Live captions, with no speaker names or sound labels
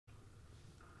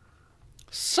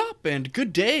Sup and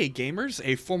good day, gamers.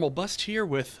 A formal bust here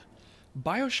with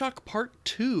Bioshock Part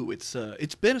 2.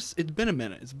 It's been a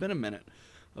minute. It's been a minute.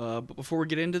 But before we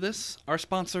get into this, our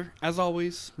sponsor, as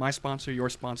always, my sponsor, your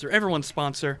sponsor, everyone's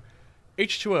sponsor,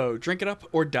 H2O. Drink it up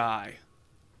or die.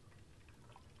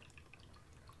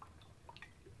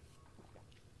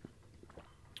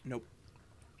 Nope.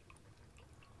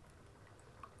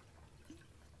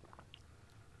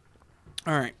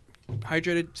 All right.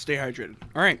 Hydrated, stay hydrated.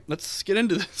 All right, let's get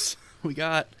into this.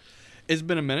 It's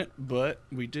been a minute, but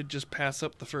we did just pass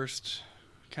up the first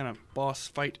kind of boss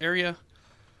fight area.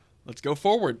 Let's go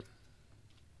forward.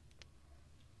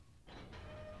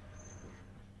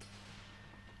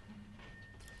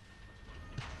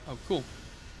 Oh, cool.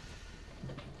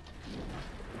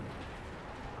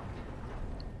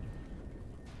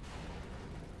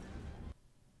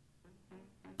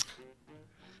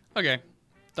 Okay.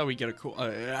 Thought we'd get a cool...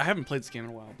 I haven't played this game in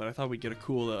a while, but I thought we'd get a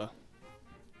cool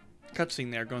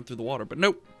cutscene there going through the water, but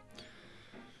nope.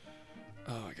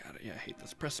 Oh, I got it. Yeah, I hate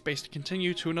this. Press space to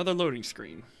continue to another loading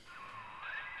screen.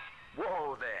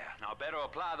 Whoa there. Now better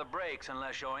apply the brakes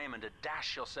unless you're aiming to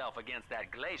dash yourself against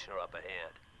that glacier up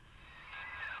ahead.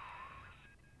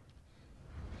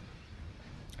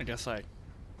 I guess I...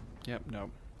 Yep, no.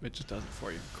 It just does it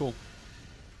for you. Cool.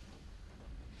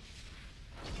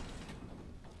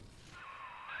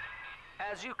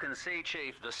 As you can see,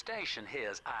 Chief, the station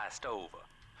here's iced over.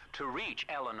 To reach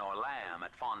Eleanor Lamb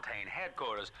at Fontaine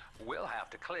headquarters, we'll have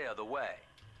to clear the way.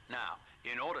 Now,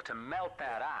 in order to melt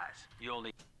that ice, you'll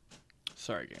need...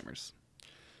 Sorry, gamers.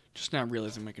 Just now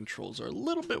realizing my controls are a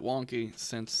little bit wonky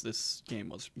since this game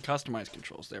was customized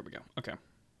controls. There we go. Okay.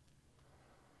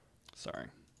 Sorry.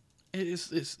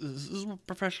 This is what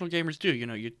professional gamers do. You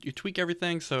know, you tweak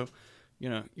everything so, you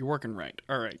know, you're working right.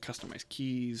 All right, customize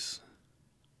keys.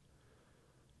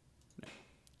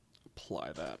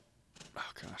 Apply that.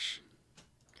 Oh, gosh.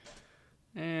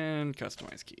 And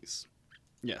customize keys.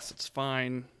 Yes, it's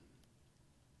fine.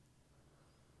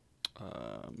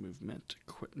 Movement,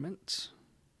 equipment.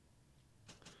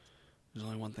 There's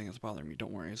only one thing that's bothering me.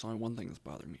 Don't worry, there's only one thing that's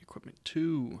bothering me. Equipment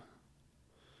 2.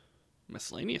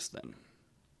 Miscellaneous, then.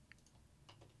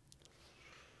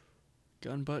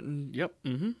 Gun button. Yep.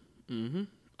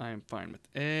 I am fine with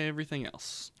everything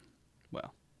else.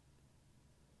 Well,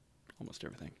 almost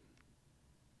everything.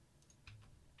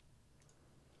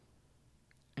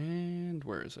 And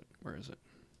where is it? Where is it?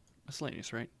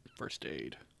 Miscellaneous, right? First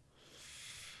aid.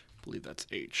 I believe that's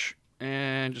H.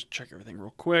 And just check everything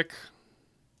real quick.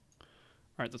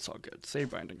 Alright, that's all good.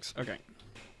 Save bindings. Okay.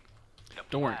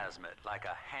 Don't worry. Plasma it like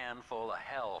a handful of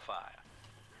hellfire.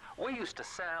 We used to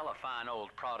sell a fine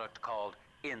old product called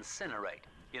Incinerate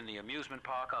in the amusement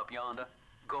park up yonder.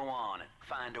 Go on and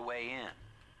find a way in.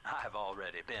 I've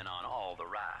already been on all the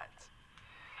rides.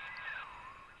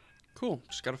 Cool.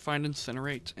 Just gotta find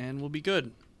Incinerate and we'll be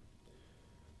good.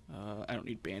 I don't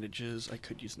need bandages. I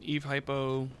could use an Eve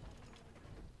hypo.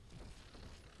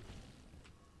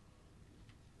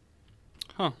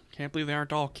 Huh. Can't believe they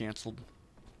aren't all canceled.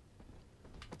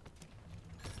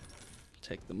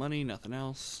 Take the money, nothing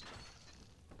else.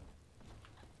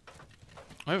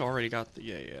 I've already got the,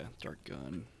 yeah, dart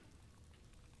gun.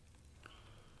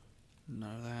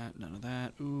 None of that, none of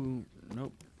that. Ooh,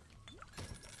 nope.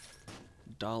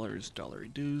 Dollars, dollary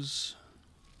dues.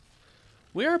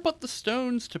 Where but the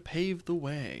stones to pave the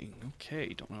way?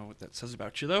 Okay, don't know what that says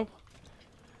about you, though.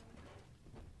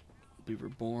 We were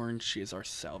born, she is our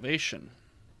salvation.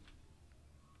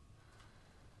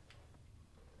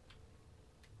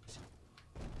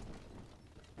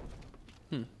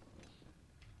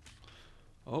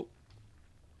 Oh.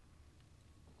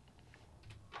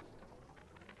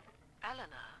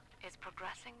 Eleanor is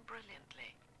progressing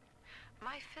brilliantly.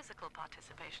 My physical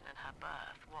participation in her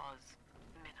birth was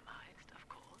minimized, of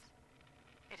course.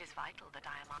 It is vital that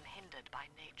I am unhindered by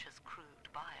nature's crude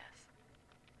bias.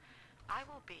 I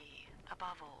will be,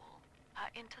 above all, her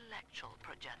intellectual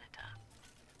progenitor,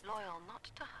 loyal not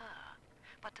to her,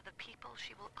 but to the people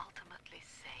she will ultimately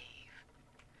save.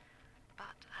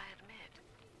 But I admit,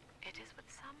 it is with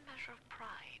some measure of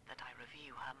pride that I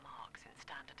review her marks in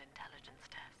standard intelligence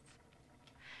tests.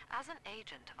 As an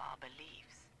agent of our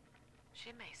beliefs, she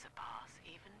may surpass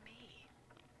even me.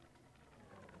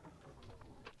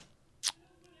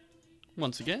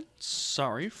 Once again,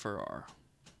 sorry for our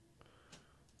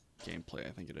gameplay, I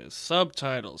think it is.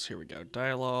 Subtitles, here we go.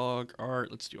 Dialogue,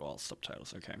 art, let's do all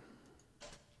subtitles, okay.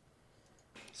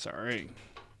 Sorry.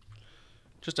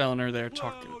 Just Eleanor there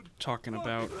talking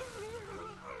about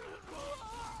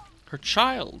her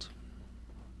child.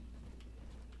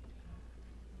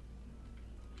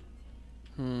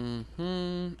 And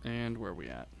where are we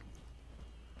at?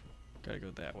 Gotta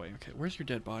go that way. Okay, where's your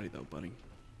dead body though, buddy?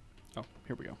 Oh,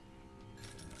 here we go.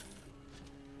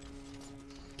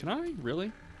 Can I?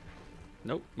 Really?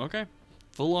 Nope. Okay.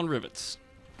 Full on rivets.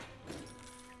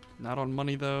 Not on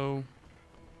money though.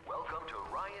 Welcome to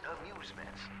Ryan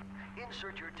Amusements.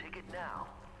 Insert your ticket now.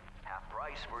 Half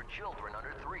price for children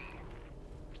under 3.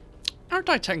 Aren't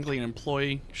I technically an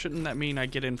employee? Shouldn't that mean I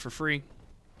get in for free?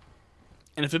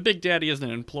 And if a Big Daddy isn't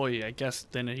an employee, I guess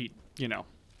then he, you know,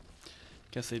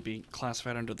 guess they'd be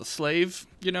classified under the slave,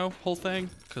 you know, whole thing,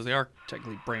 because they are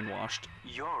technically brainwashed.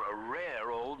 You're a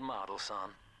rare old model, son.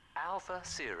 Alpha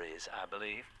series, I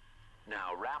believe.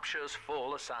 Now, Rapture's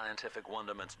full of scientific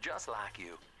wonderments just like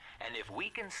you. And if we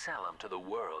can sell them to the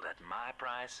world at my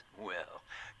price, well,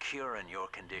 curing your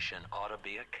condition ought to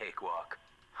be a cakewalk.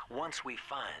 Once we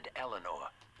find Eleanor,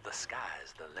 the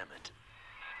sky's the limit.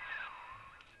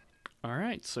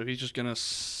 Alright, so he's just gonna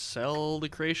sell the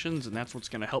creations, and that's what's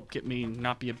gonna help get me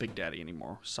not be a Big Daddy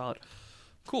anymore. Solid.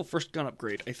 Cool, first gun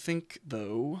upgrade. I think,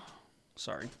 though...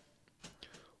 Sorry.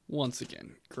 Once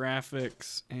again,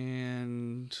 graphics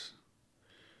and...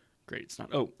 Great, it's not...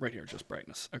 Oh, right here, just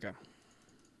brightness. Okay.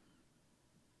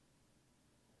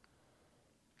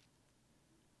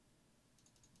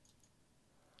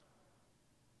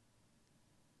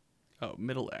 Oh,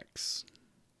 middle X.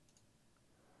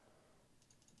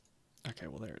 Okay,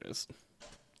 well, there it is.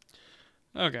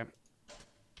 Okay.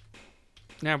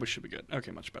 Now we should be good. Okay,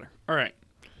 much better. All right.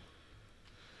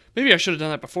 Maybe I should have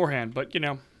done that beforehand, but, you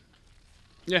know.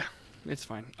 Yeah, it's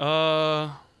fine. Do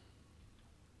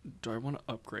I want to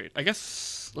upgrade? I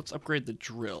guess let's upgrade the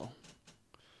drill.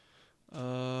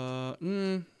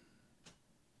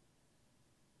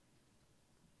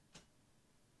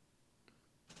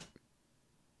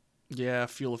 Yeah,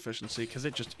 fuel efficiency, because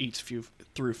it just eats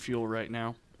through fuel right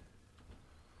now.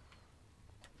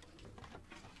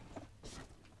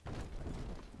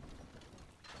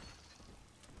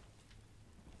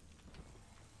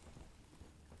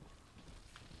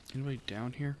 Anybody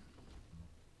down here?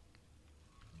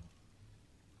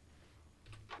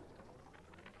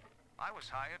 I was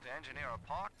hired to engineer a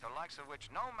park the likes of which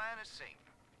no man has seen.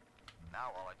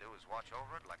 Now all I do is watch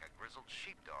over it like a grizzled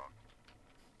sheepdog.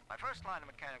 My first line of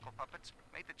mechanical puppets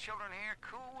made the children here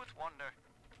coo with wonder.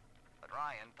 But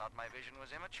Ryan thought my vision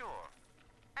was immature.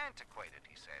 Antiquated,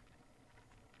 he said.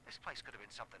 This place could have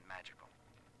been something magical.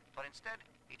 But instead,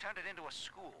 he turned it into a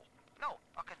school. No,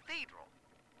 a cathedral.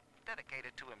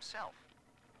 Dedicated to himself.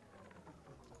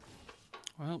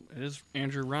 Well, it is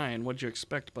Andrew Ryan. What'd you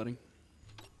expect, buddy?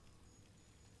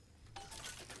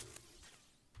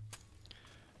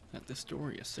 At this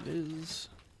door, yes it is.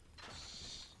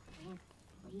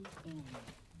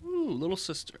 Ooh, little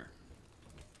sister.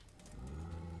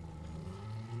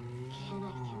 Can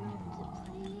I come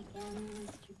in to play again,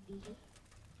 Mr. B?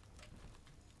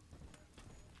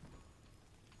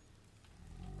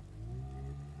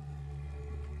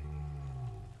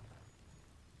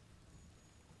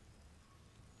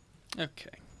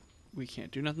 Okay. We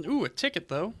can't do nothing. Ooh, a ticket,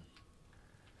 though.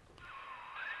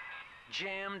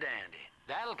 Jam dandy.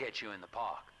 That'll get you in the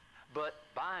park. But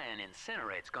buying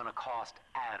Incinerate's gonna cost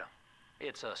Adam.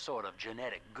 It's a sort of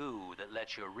genetic goo that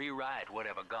lets you rewrite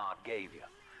whatever God gave you.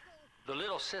 The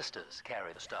little sisters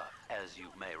carry the stuff, as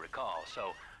you may recall,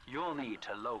 so you'll need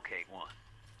to locate one.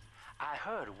 I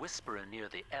heard whispering near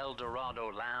the El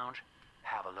Dorado Lounge.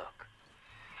 Have a look.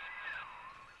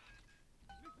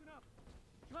 Listen up!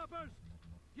 Choppers!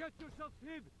 Get yourselves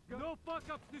hid! No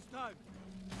fuck-ups this time!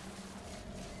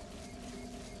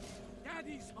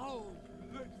 Daddy's home!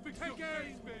 Let's fix your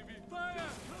face, baby! Fire!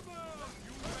 Come on!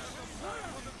 You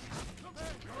fire! Come on!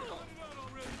 Cut it out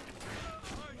already!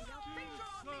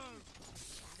 Shadows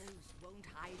won't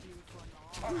hide you for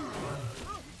long.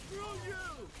 Screw you!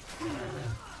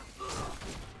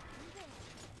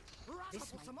 This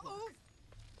might work.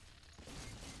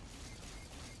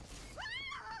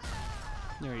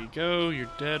 There you go. You're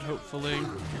dead, hopefully.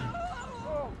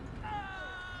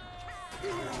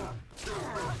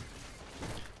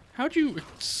 How'd you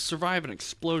survive an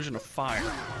explosion of fire?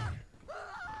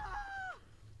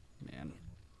 Man.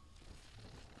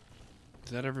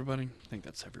 Is that everybody? I think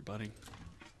that's everybody.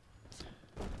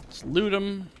 Let's loot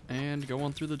them and go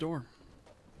on through the door.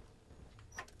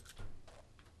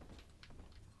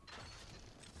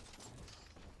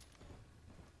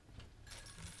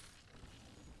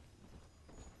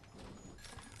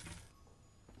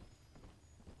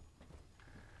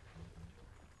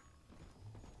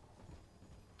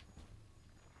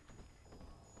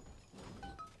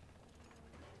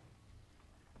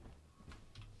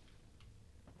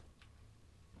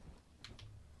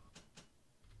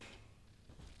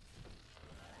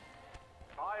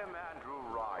 I am Andrew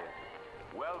Ryan,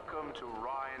 Welcome to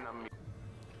Ryan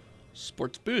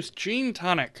Sports Boost, Gene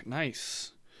Tonic.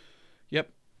 Nice.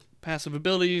 Yep. Passive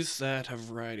abilities that have a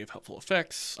variety of helpful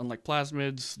effects. Unlike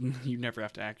plasmids, you never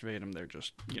have to activate them. They're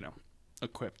just, you know,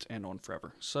 equipped and on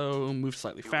forever. So move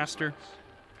slightly faster.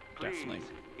 Definitely.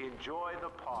 Enjoy the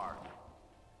park.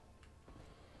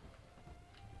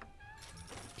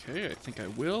 Okay, I think I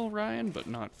will, Ryan, but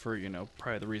not for, you know,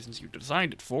 probably the reasons you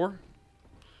designed it for.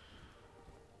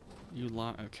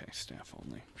 Okay, staff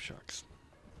only. Shucks.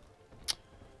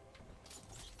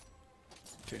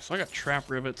 Okay, so I got trap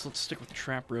rivets. Let's stick with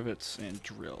trap rivets and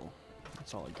drill.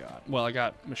 That's all I got. Well, I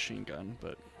got machine gun,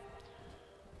 but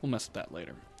we'll mess with that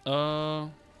later.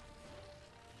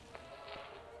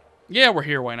 Yeah, we're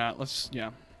here. Why not?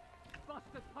 Yeah.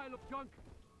 Busted pile of junk.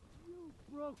 You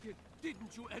broke it,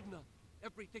 didn't you, Edna?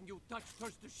 Everything you touch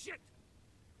turns to shit.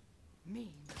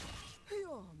 Mean.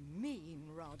 You're mean,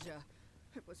 Roger.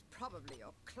 It was probably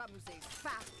your clumsy,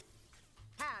 fat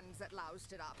hands that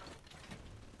loused it up.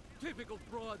 Typical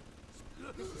broad.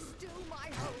 This is still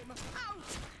my home. Out!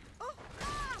 Oh,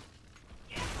 ah!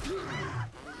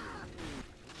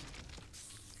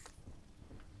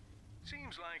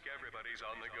 Seems like everybody's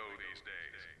on the go these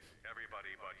days.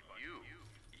 Everybody but you.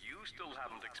 You still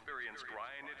haven't experienced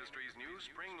Ryan Industries' new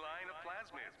spring line of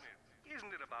plasmids.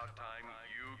 Isn't it about time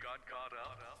you got caught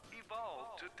up?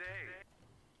 Evolve today.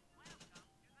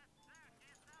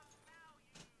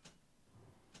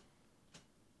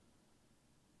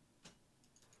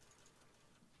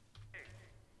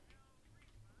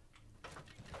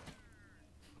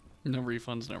 No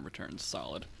refunds, no returns.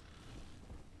 Solid.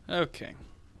 Okay.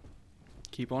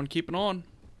 Keep on keeping on.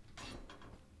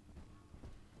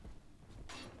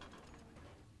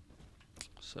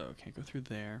 So, can't go through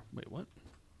there. Wait, what?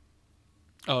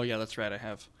 Oh, yeah, that's right. I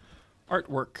have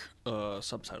artwork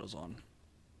subtitles on.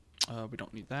 We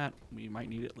don't need that. We might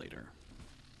need it later.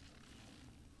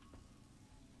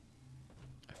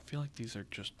 I feel like these are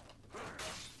just...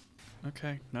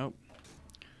 Okay, nope.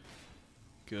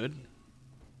 Good.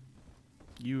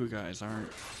 You guys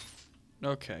aren't...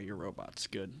 Okay, you're robots.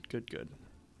 Good, good, good.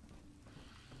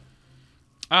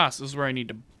 Ah, so this is where I need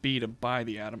to be to buy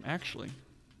the atom, actually.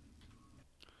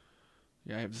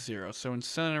 Yeah, I have 0. So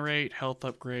incinerate, health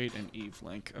upgrade, and Eve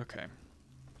link. Okay.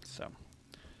 So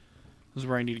this is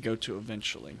where I need to go to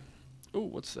eventually. Ooh,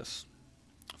 what's this?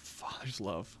 Father's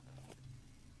love.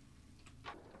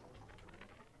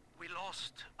 We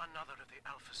lost another of the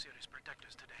Alpha Series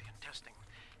protectors today in testing.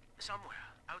 Somewhere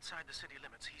outside the city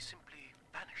limits, he simply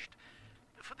vanished.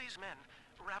 For these men,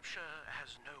 Rapture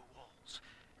has no walls.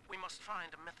 We must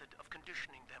find a method of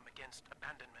conditioning them against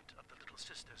abandonment of the Little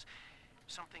Sisters.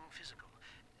 Something physical,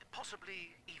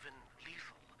 possibly even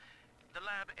lethal. The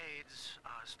lab aides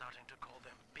are starting to call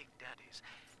them Big Daddies.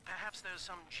 Perhaps there's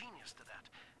some genius to that.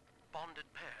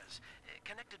 Bonded pairs,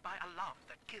 connected by a love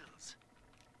that kills.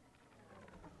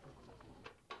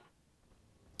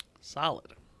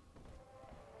 Solid.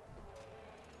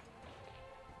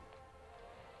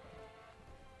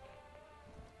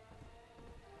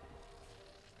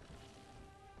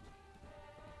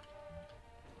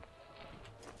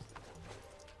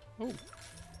 Oh.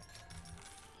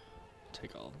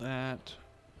 Take all that.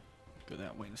 Go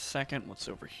that way in a second. What's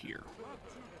over here?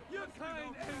 You're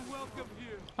kind and welcome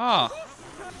here. Ah.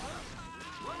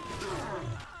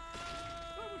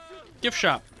 Gift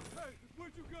shop. Hey,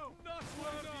 where'd you go? Not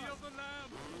worthy of the lamb.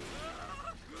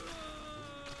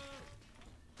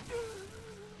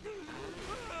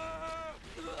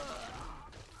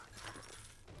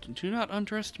 Do not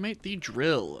underestimate the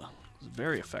drill. It's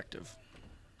very effective.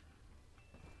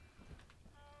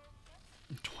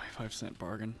 25-cent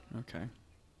bargain. Okay.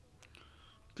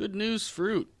 Good news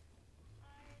fruit.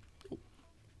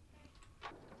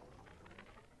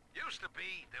 Used to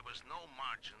be there was no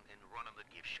margin in running the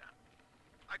gift shop.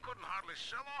 I couldn't hardly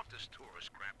sell off this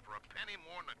tourist crap for a penny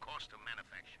more than the cost of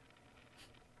manufacture.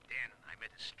 Then I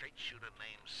met a straight shooter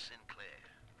named Sinclair,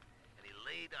 and he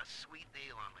laid a sweet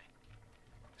deal on me.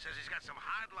 Says he's got some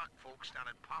hard luck folks down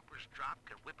at Popper's Drop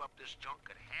can whip up this junk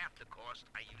at half the cost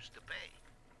I used to pay.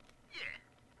 Yeah,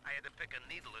 I had to pick a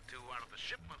needle or two out of the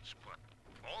shipments, but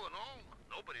all in all,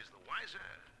 nobody's the wiser,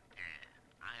 and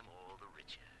I'm all the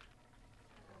richer.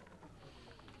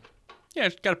 Yeah,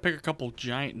 just gotta pick a couple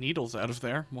giant needles out of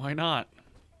there. Why not?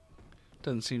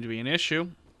 Doesn't seem to be an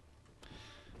issue.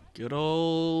 Good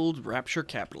old Rapture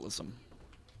capitalism.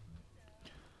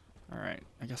 Alright,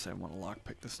 I guess I want to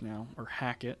lockpick this now. Or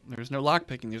hack it. There's no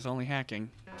lockpicking, there's only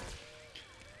hacking.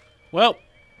 Well.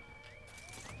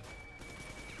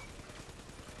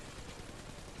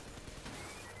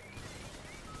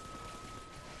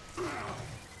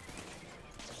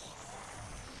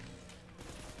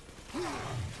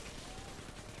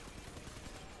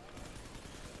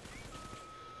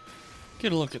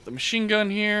 Get a look at the machine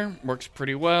gun here. Works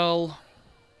pretty well.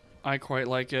 I quite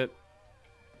like it.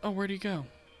 Oh, where'd he go?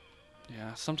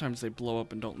 Yeah, sometimes they blow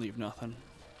up and don't leave nothing.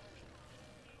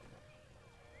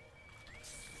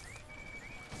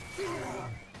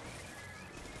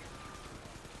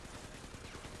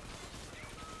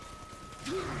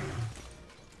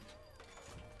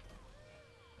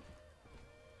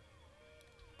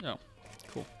 Oh,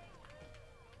 cool.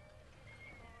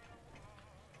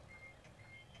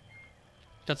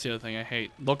 That's the other thing I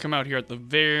hate. They'll come out here at the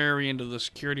very end of the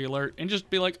security alert and just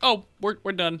be like, oh, we're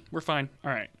done. We're fine.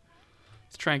 All right.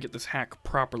 Let's try and get this hack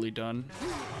properly done.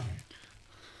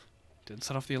 Didn't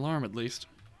set off the alarm, at least.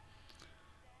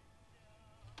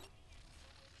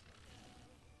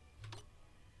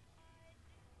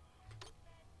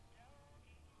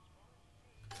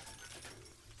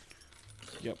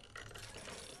 Yep.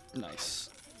 Nice.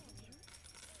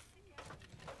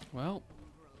 Well.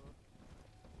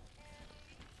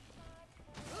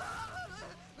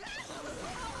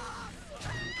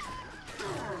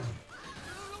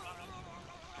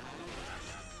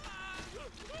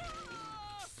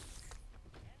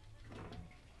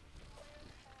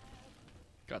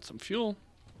 Got some fuel.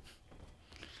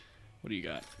 What do you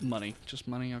got? Money. Just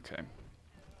money? Okay.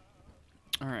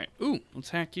 Alright. Ooh, let's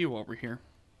hack you while we're here.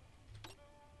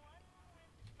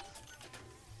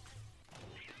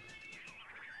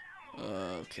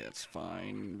 Okay, that's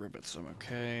fine. Rivets, I'm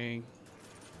okay.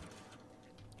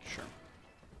 Sure.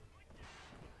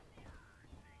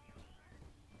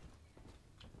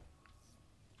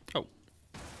 Oh.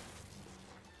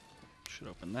 Should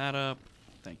open that up.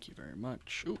 Thank you very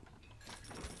much. Ooh.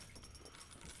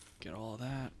 Get all of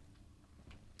that.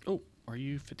 Oh, are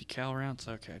you 50 cal rounds?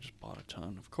 Okay, I just bought a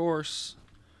ton. Of course.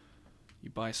 You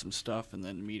buy some stuff and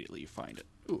then immediately you find it.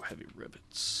 Ooh, heavy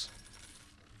rivets.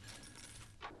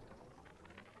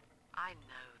 I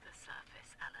know the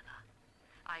surface, Eleanor.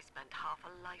 I spent half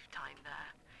a lifetime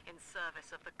there, in service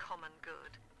of the common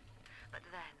good. But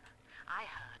then, I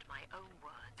heard my own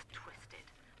words twisted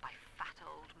by fat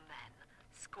old men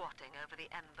squatting over the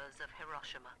embers of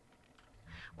Hiroshima.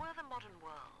 Were the modern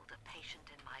world a patient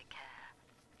in my care,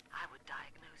 I would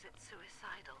diagnose it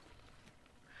suicidal.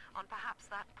 On perhaps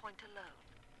that point alone,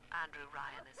 Andrew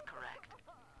Ryan is correct.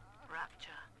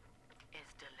 Rapture is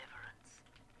deliverance.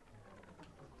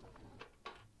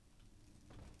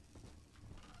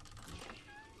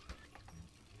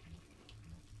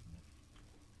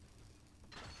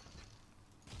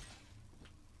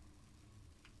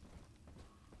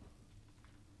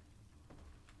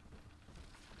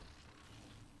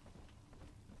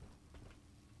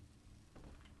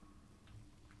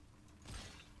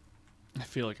 I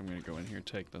feel like I'm gonna go in here and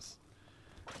take this.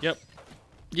 Yep.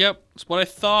 Yep, that's what I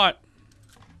thought.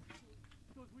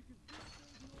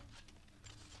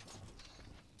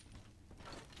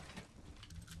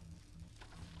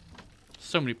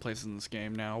 So many places in this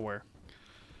game now where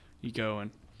you go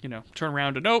and, you know, turn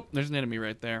around and nope, there's an enemy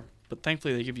right there. But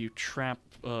thankfully they give you trap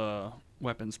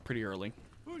weapons pretty early.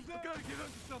 Who's that? Gotta get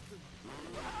onto something.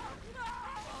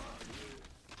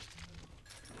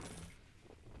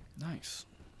 Nice.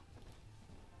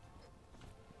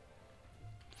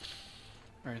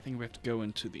 Alright, I think we have to go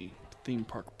into the theme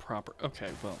park proper. Okay,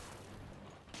 well.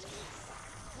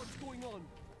 What's going on?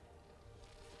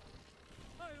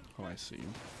 Oh, I see you.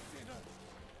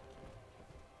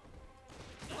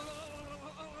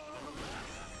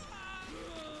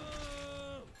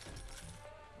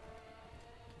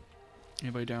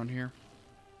 Anybody down here?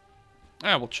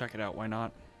 Ah, we'll check it out. Why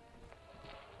not?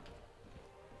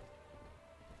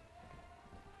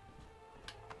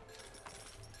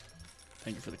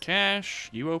 Thank you for the cash.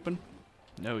 You open?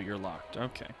 No, you're locked.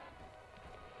 Okay.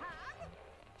 Hello?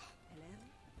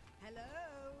 Hello?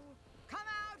 Come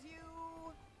out,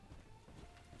 you!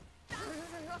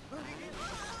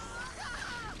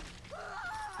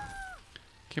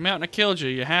 Came out and I killed you.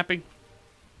 You happy?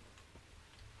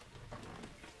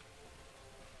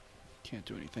 Can't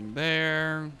do anything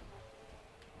there.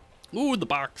 Ooh, the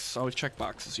box. Always check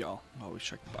boxes, y'all. Always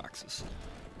check the boxes.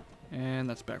 And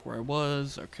that's back where I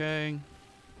was. Okay.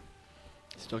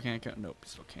 Still can't go. Nope,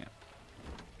 still can't.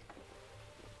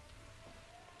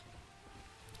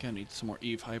 Gonna need some more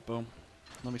Eve hypo.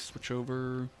 Let me switch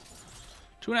over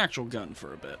to an actual gun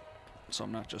for a bit, so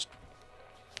I'm not just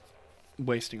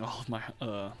wasting all of my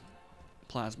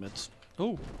plasmids.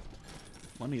 Oh,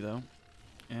 money though,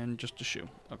 and just a shoe.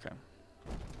 Okay.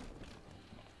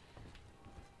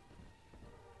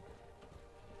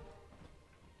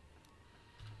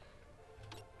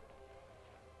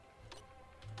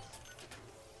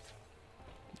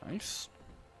 Nice.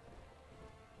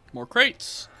 More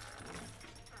crates.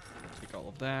 Take all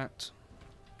of that.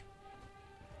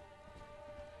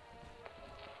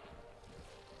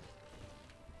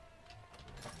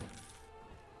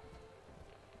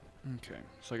 Okay,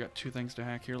 so I got 2 things to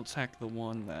hack here. Let's hack the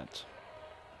one that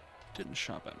didn't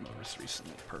shop at Motors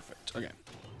recently. Perfect. Okay.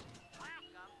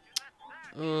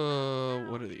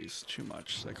 What are these? Too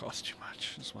much. They cost too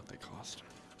much. Is what they cost.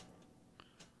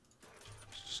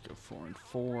 Let's just go 4 and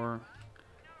 4.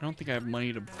 I don't think I have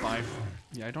money to buy.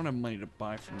 Yeah, I don't have money to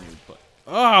buy from you, but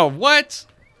oh, what?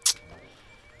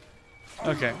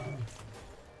 Okay.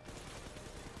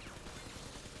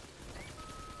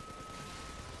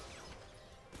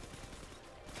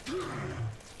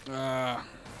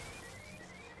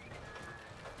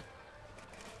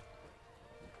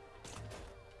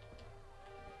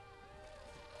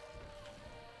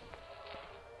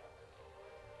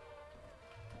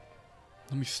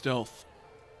 Let me stealth.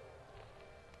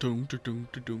 Dunk, dunk,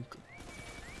 dunk, dunk.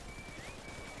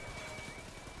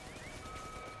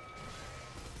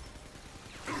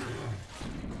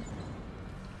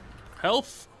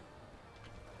 Health.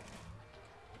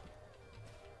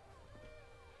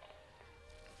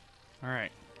 All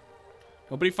right.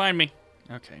 Nobody find me.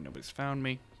 Okay, nobody's found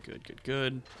me. Good, good,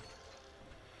 good.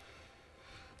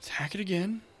 Let's hack it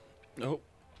again. Nope.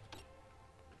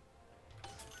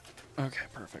 Okay,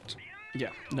 perfect.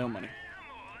 Yeah, no money.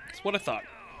 That's what I thought.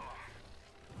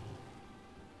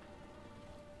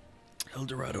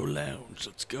 Eldorado Lounge,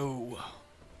 let's go.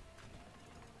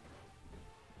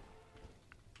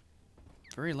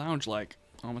 Very lounge-like.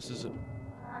 Almost as a...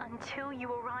 Until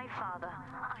you arrive, Father,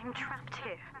 I'm trapped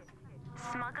here.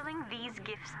 Smuggling these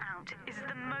gifts out is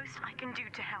the most I can do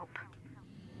to help.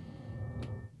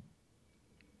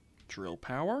 Drill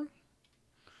power.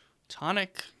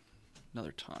 Tonic.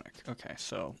 Another tonic. Okay,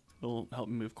 so it'll help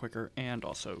me move quicker and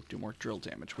also do more drill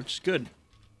damage, which is good.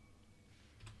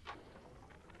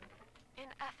 In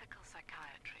ethical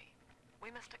psychiatry, we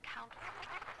must account for...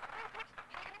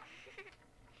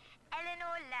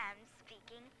 Eleanor Lamb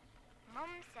speaking.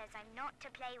 Mum says I'm not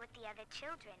to play with the other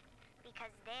children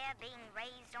because they're being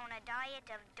raised on a diet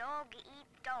of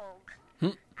dog-eat-dog.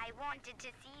 I wanted to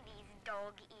see these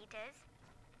dog-eaters,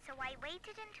 so I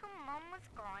waited until Mum was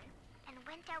gone and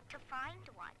went out to find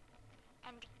one.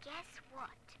 And guess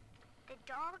what? The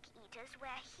dog-eaters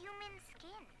wear human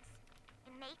skins.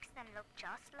 It makes them look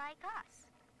just like us.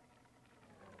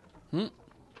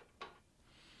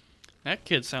 That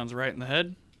kid sounds right in the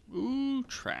head. Ooh,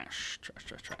 trash. Trash,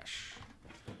 trash, trash.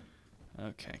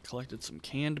 Okay, collected some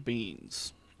canned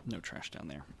beans. No trash down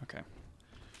there. Okay.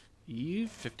 You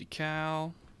 50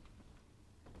 cal.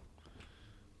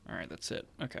 Alright, that's it.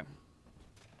 Okay.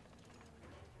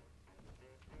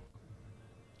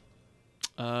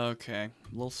 Okay,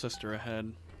 little sister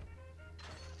ahead.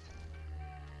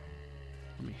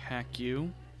 Let me hack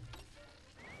you.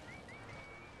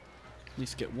 At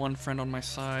least get one friend on my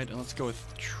side, and let's go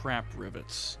with trap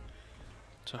rivets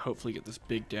to hopefully get this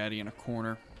big daddy in a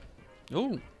corner.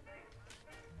 Oh!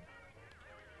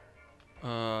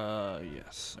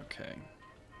 Yes, okay.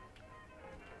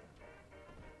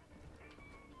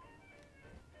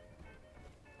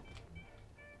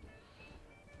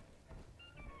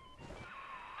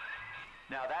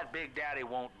 Now that big daddy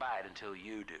won't bite until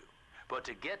you do. But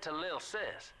to get to Lil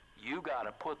Sis, you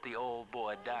gotta put the old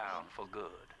boy down for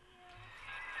good.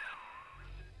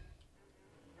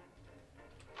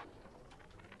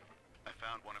 I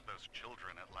found one of those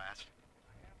children at last.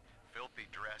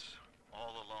 Filthy dress,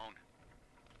 all alone.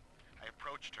 I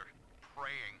approached her,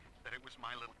 praying that it was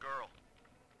my little girl.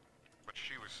 But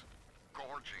she was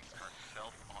gorging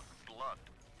herself on blood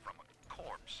from a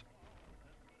corpse.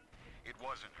 It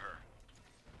wasn't her.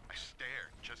 I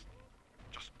stared, just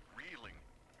reeling.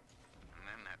 And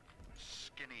then that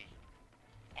skinny,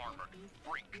 armored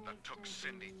freak that took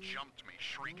Cindy jumped me,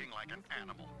 shrieking like an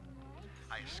animal.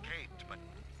 I escaped, but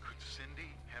could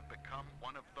Cindy have become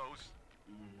one of those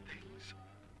things?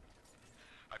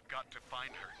 I've got to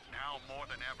find her, now more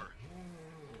than ever.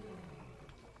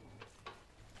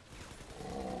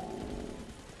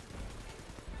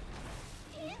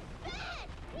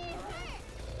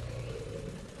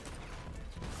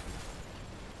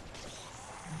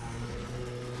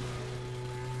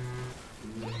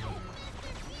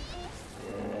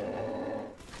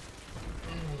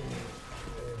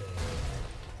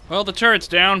 Well, the turret's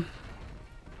down.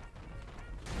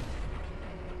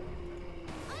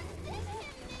 I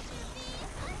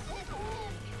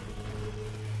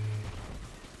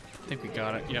think we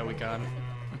got it. Yeah, we got it.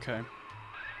 Okay.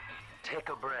 Take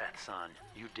a breath, son.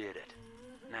 You did it.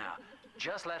 Now,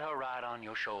 just let her ride on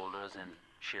your shoulders and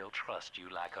she'll trust you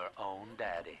like her own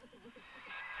daddy.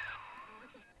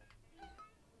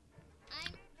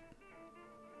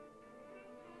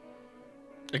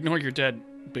 Ignore your dead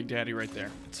Big Daddy right there.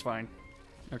 It's fine.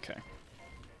 Okay.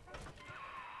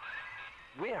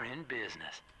 We're in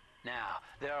business. Now,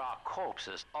 there are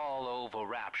corpses all over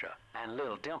Rapture, and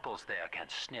little Dimples there can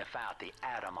sniff out the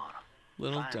atom on them.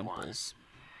 Little Find Dimples.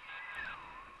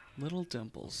 Little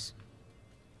Dimples.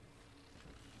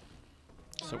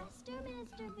 So. Faster,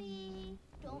 Mr. B.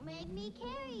 Don't make me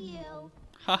carry you.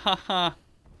 Ha ha ha.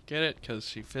 Get it? Because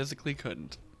she physically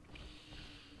couldn't.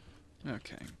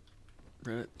 Okay.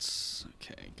 Rivets.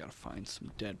 Okay, gotta find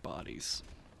some dead bodies.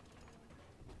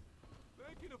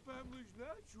 Making a family's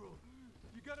natural.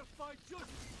 You gotta fight justice.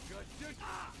 Got this.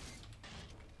 Ah!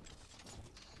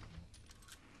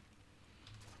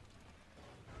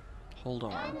 Hold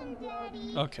on. Got him,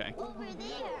 Daddy. Okay. Over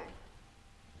there.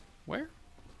 Where?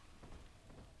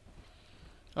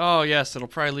 Oh, yes, it'll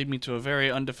probably lead me to a very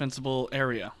undefensible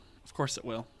area. Of course it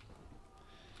will.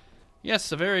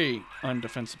 Yes, a very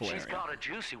undefensible She's area. got a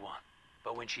juicy one,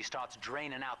 but when she starts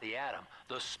draining out the atom,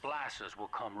 the splicers will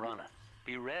come running.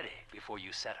 Be ready before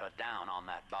you set her down on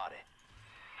that body.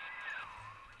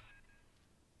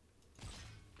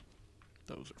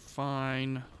 Those are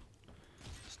fine.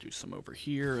 Let's do some over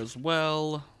here as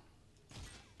well.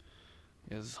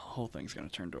 Yeah, this whole thing's gonna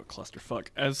turn to a clusterfuck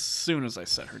as soon as I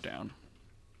set her down.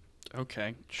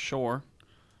 Okay, sure.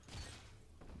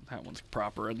 That one's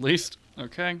proper at least.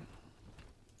 Okay.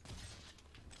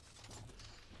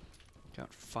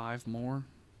 Got 5 more.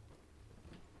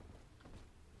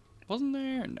 Wasn't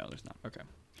there? No, there's not. Okay.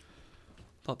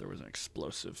 Thought there was an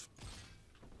explosive.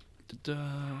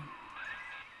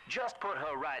 Just put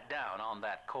her right down on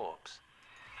that corpse.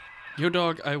 Yo,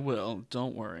 dog, I will.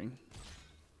 Don't worry.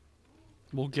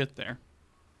 We'll get there.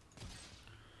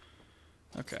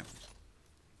 Okay.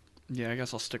 Yeah, I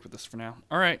guess I'll stick with this for now.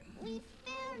 Alright. We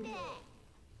found it.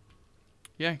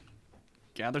 Yay.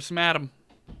 Gather some atom.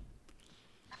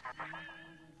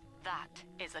 That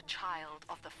is a child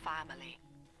of the family,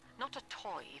 not a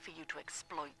toy for you to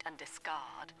exploit and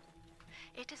discard.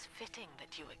 It is fitting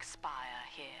that you expire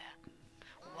here.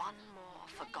 One more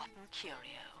forgotten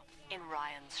curio in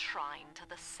Ryan's shrine to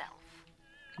the self.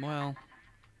 Well,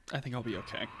 I think I'll be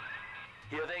okay.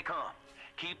 Here they come.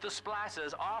 Keep the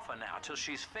splicers off her now till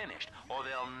she's finished, or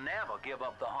they'll never give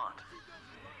up the hunt.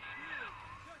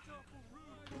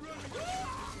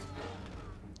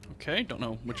 Okay, don't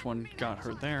know which one got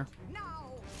her there.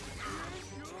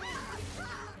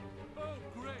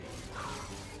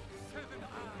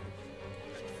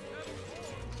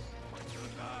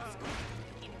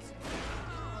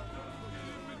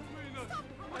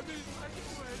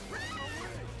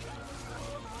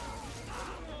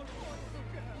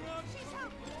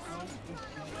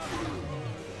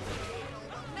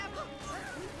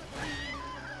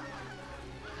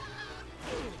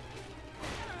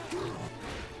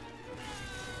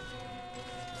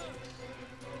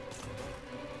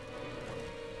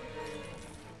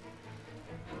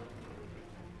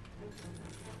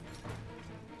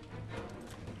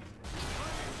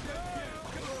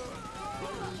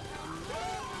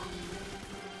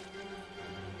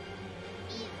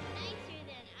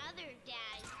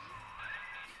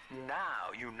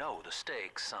 Now you know the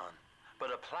stakes, son. But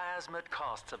a plasmid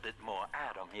costs a bit more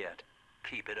atom yet.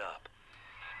 Keep it up.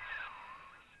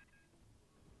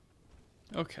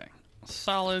 Okay.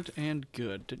 Solid and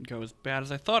good. Didn't go as bad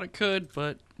as I thought it could,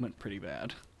 but went pretty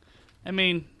bad. I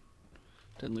mean,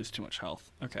 didn't lose too much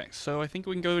health. Okay, so I think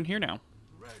we can go in here now.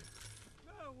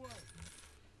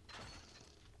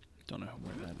 Don't know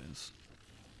where that is.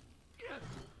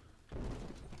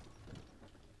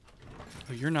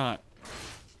 Oh, you're not.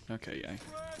 Okay, yay.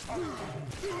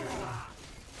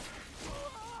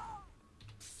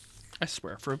 I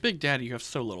swear, for a big daddy, you have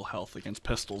so little health against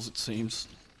pistols, it seems.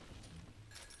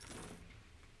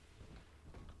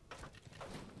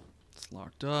 It's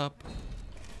locked up.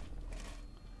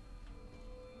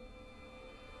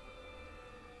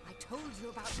 I told you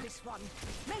about this one.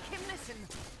 Make him listen.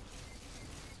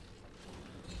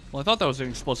 Well, I thought that was an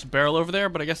explosive barrel over there,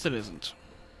 but I guess it isn't.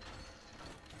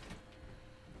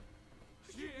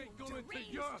 She ain't going to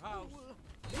your house.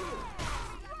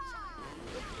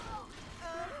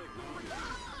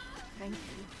 Thank you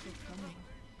for coming.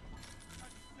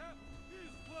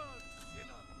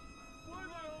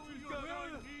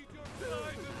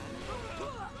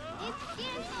 It's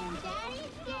dancing, Daddy.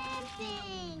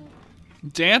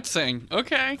 Dancing. Dancing.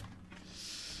 Okay.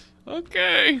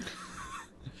 Okay.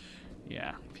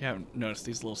 Yeah, if you haven't noticed,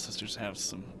 these little sisters have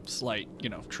some slight,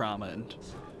 trauma and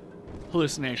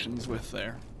hallucinations with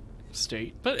their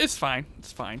state. But it's fine.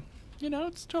 It's fine.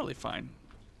 It's totally fine.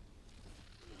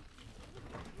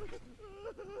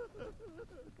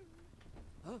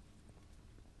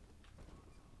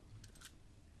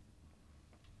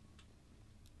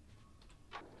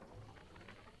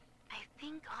 I think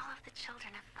the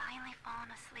children have finally fallen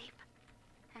asleep.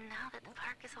 And now that the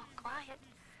park is all quiet,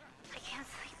 I can't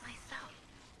sleep myself.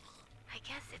 I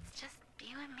guess it's just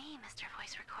you and me, Mr.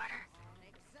 Voice Recorder.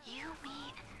 You,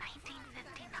 me, in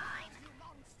 1959.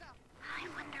 I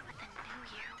wonder what the new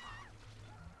year will...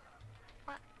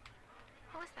 What?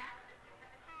 What was that?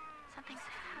 Something's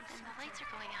happened. The lights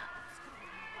are going out.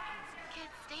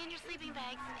 Kids, stay in your sleeping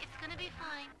bags. It's gonna be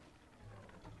fine.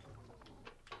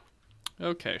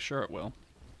 Okay, sure it will.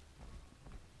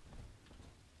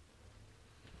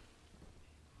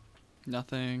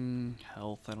 Nothing.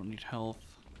 Health. I don't need health.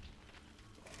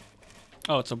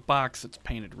 Oh, it's a box that's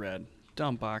painted red.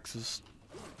 Dumb boxes.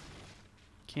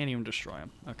 Can't even destroy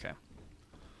them. Okay.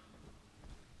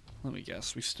 Let me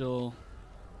guess. We still...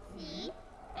 See?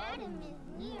 Adam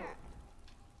is near.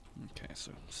 Okay,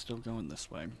 so still going this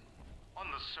way.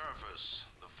 On the surface,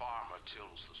 the farmer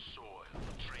tills the soil,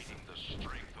 trading the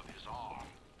strength of his arm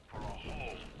for a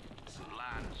home and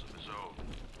lands of his own.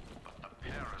 But the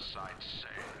parasites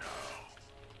say no.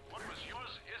 What was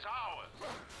yours is ours.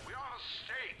 We are the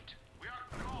state. We are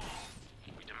gold.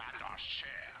 We demand our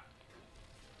share.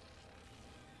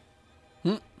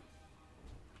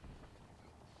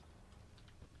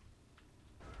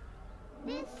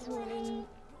 This way.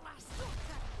 Stop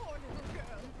that poor little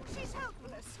girl. She's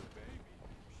helpless. Baby,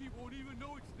 she won't even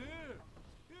know it's there.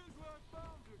 Here's where I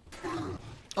found it.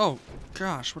 Oh,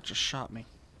 gosh, what just shot me?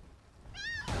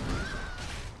 How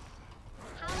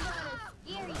about a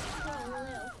scary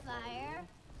little fire?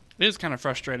 It is kind of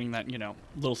frustrating that, you know,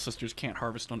 little sisters can't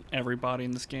harvest on everybody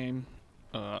in this game.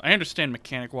 I understand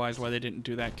mechanic-wise why they didn't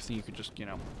do that, because then you could just, you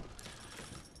know...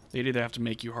 They'd either have to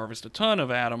make you harvest a ton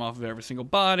of Adam off of every single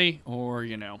body, or,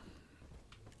 you know...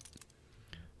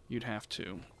 You'd have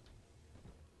to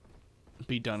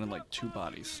be done in, like, 2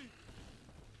 bodies.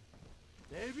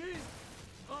 Baby,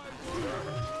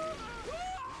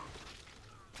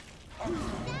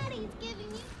 Daddy's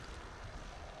giving you...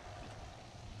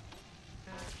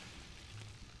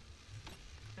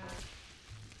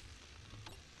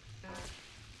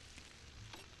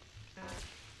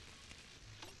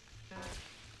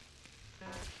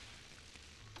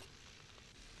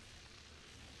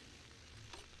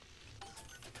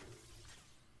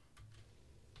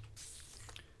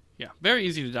 Yeah, very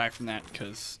easy to die from that,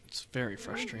 because it's very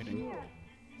frustrating.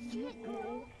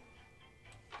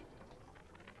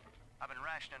 I've been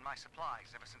rationing my supplies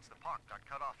ever since the park got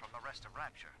cut off from the rest of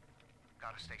Rapture.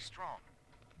 Gotta stay strong.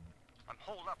 I'm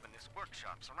holed up in this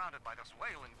workshop, surrounded by those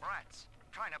wailing brats,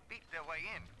 trying to beat their way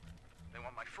in. They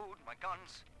want my food, my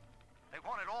guns. They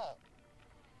want it all.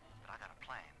 But I got a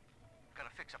plan.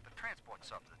 Gotta fix up the transport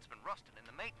sub that's been rusting in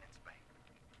the maintenance bay.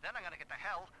 Then I'm gonna get the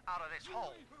hell out of this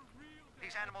hole.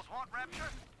 These animals want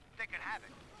Rapture? They can have it.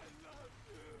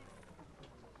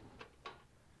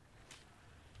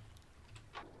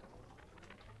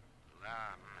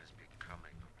 Lamb is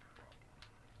becoming a problem.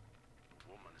 The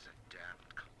woman is a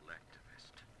damned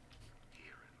collectivist.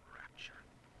 Here in Rapture,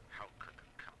 how could the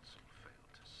council fail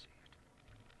to see it?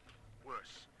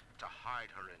 Worse, to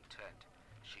hide her intent,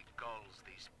 she gulls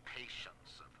these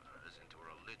patients of hers into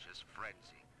a religious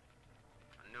frenzy.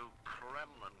 A new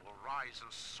Kremlin will rise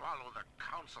and swallow the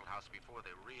council house before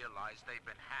they realize they've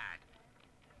been had.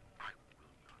 I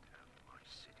will not have my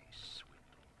city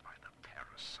swindled by the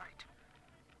parasite.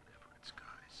 Whatever its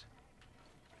guise.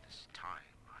 It is time,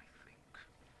 I think,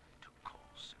 to call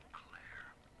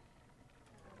Sinclair.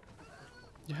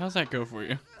 Yeah, how's that go for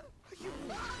you?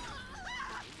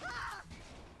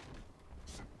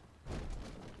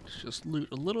 Let's just loot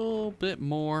a little bit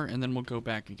more, and then we'll go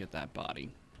back and get that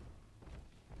body.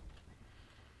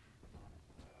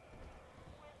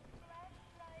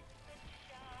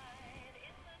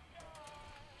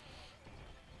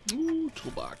 Ooh,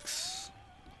 toolbox.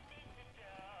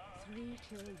 3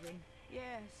 children.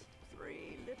 Yes,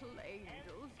 3 little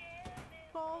angels.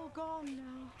 All gone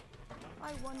now.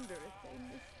 I wonder if they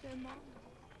missed their mom.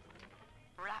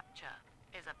 Rapture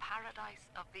is a paradise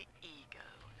of the ego,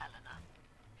 Eleanor.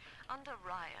 Under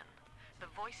Ryan, the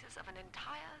voices of an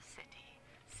entire city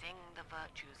sing the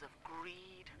virtues of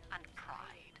greed and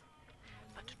pride.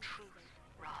 But truth,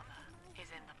 rather, is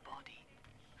in the body.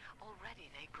 Already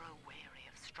they grow weary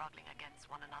of struggling against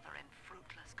one another in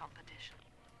fruitless competition.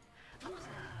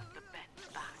 Observe the bent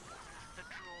backs, the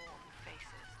drawn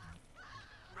faces.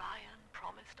 Ryan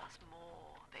promised us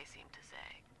more, they seem to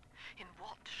say. In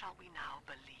what shall we now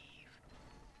believe?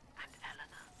 And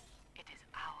Eleanor, it is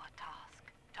our task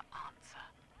to answer.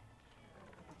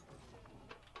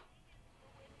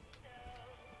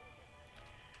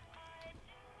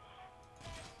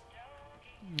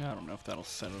 I don't know if that'll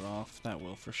set it off. That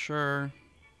will for sure.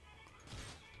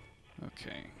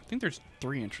 Okay, I think there's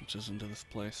 3 entrances into this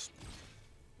place.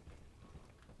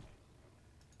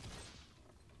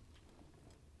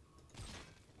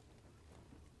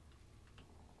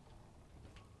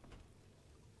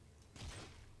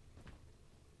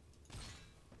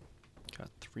 Got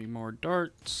 3 more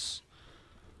darts.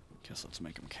 Guess let's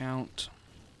make them count.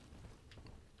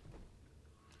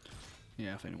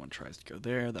 Yeah, if anyone tries to go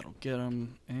there, that'll get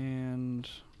them. And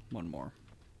 1 more.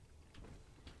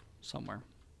 Somewhere.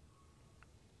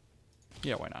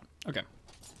 Yeah, why not? Okay.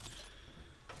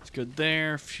 It's good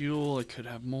there. Fuel, I could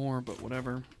have more, but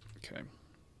whatever. Okay.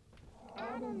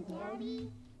 Adam,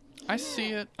 Daddy. I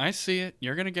see it. I see it.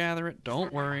 You're gonna gather it.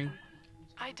 Don't worry.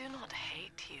 I do not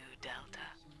hate you, Delta.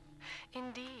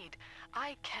 Indeed,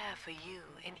 I care for you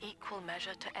in equal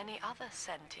measure to any other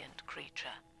sentient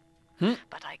creature.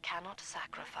 But I cannot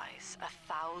sacrifice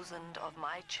 1,000 of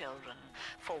my children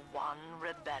for one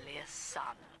rebellious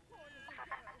son.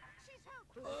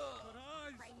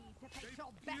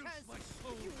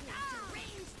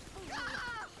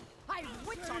 I've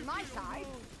wits on my side.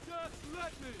 Just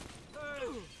let me! Hey!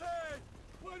 Hey!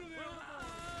 What are they?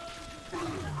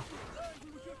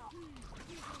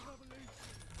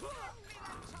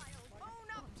 Own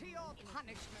up to your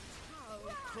punishment. How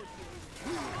could you?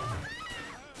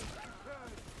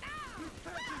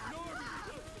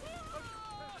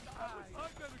 I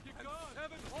better get gone.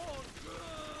 Heaven horns!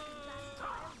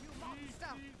 You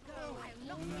monster! Oh, I'll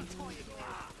not be toyed with.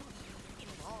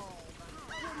 Involve.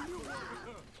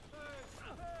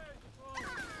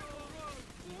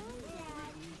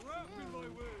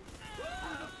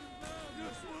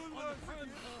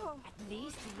 At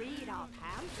least read our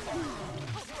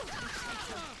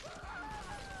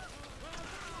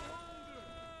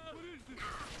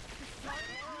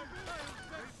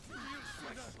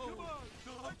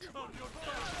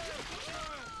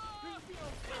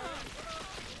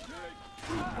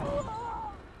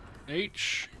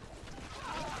H.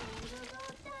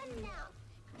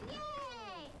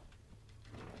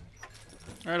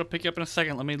 Alright, I'll pick you up in a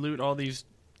second. Let me loot all these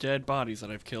dead bodies that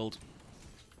I've killed.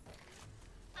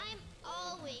 I'm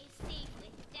always safe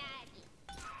with Daddy.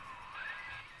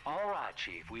 All right,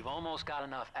 Chief, we've almost got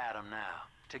enough Adam now.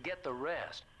 To get the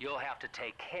rest, you'll have to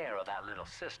take care of that little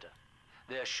sister.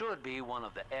 There should be one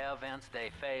of the air vents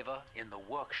they favor in the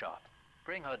workshop.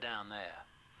 Bring her down there.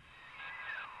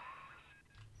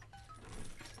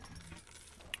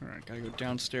 Alright, gotta go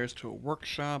downstairs to a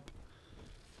workshop.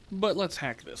 But let's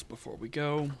hack this before we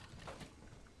go.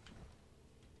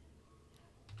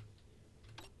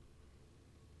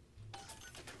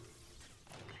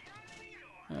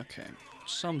 Okay,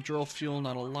 some drill fuel,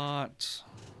 not a lot.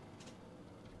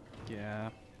 Yeah,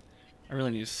 I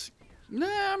really need to. Nah,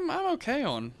 I'm okay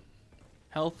on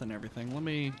health and everything. Let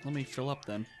me fill up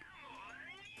then.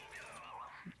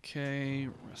 Okay,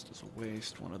 rest is a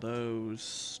waste. One of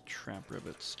those trap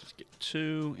rivets. Just get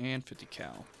 2 and 50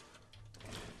 cal.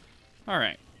 All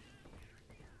right,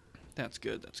 that's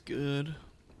good. That's good.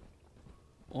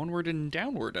 Onward and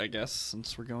downward, I guess,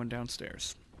 since we're going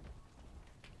downstairs.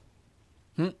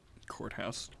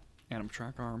 Courthouse,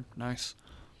 animatronic arm, nice.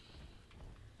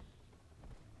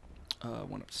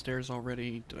 Went upstairs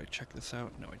already. Did I check this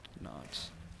out? No, I did not.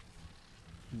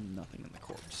 Nothing in the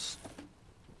corpse.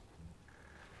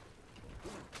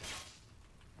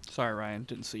 Sorry, Ryan.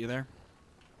 Didn't see you there.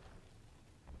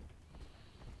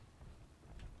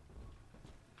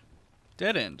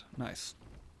 Dead end. Nice.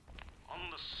 On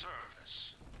the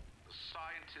surface, the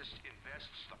scientist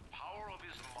invests the power of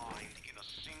his mind in a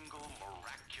single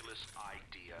miraculous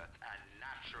idea and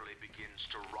naturally begins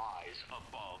to rise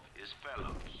above his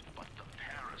fellows. But the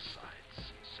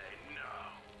parasites say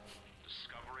no.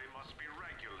 Discovery must be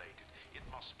regulated. It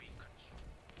must be controlled.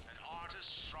 An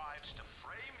artist strives to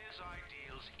frame his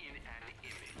ideals in an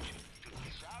image, to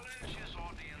challenge his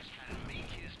audience and make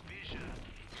his vision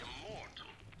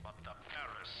immortal. But the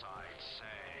parasites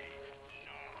say,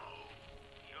 no.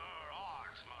 Your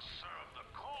art must serve the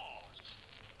cause.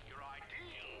 Your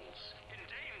ideals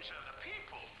endanger the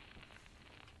people.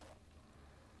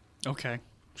 Okay,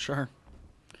 sure.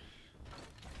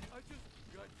 I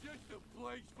just a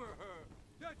place for her.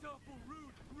 That's awful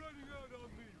rude, running out on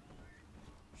me.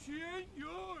 She ain't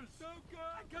yours. So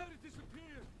I gotta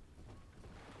disappear.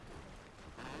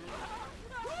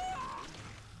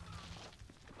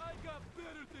 I got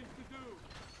better things to do.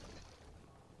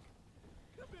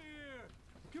 Come here.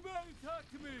 Come out and talk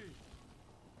to me.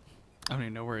 I don't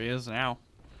even know where he is now.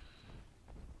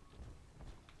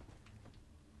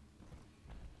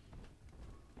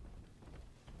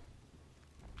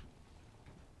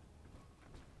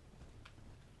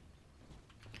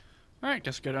 Alright,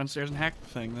 guess go downstairs and hack the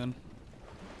thing then.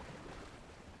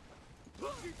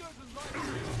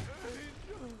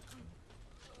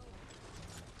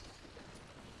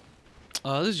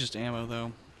 This is just ammo,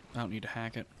 though. I don't need to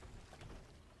hack it.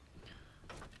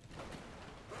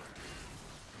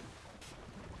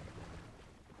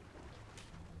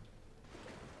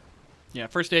 Yeah,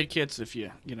 first aid kits, if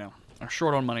you know, are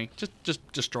short on money,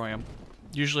 just destroy them.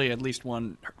 Usually at least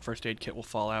one first aid kit will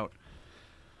fall out.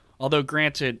 Although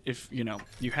granted, if, you know,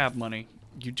 you have money,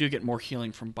 you do get more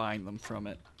healing from buying them from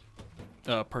it.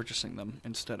 Purchasing them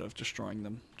instead of destroying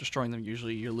them. Destroying them,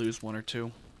 usually you lose one or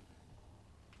two.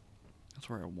 That's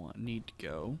where I need to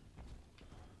go.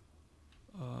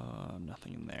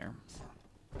 Nothing in there.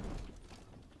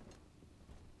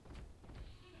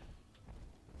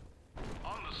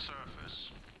 On the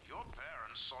surface, your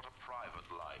parents sought a private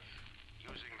life,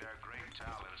 using their great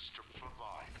talents to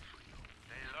provide for you.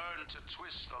 They learned to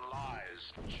twist the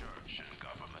lies of church and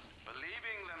government,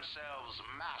 believing themselves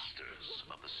masters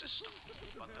of the system.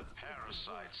 But the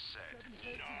parasites said,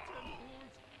 no,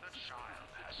 the child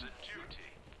has a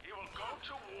duty. He will go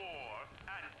to war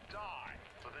and die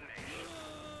for the nation.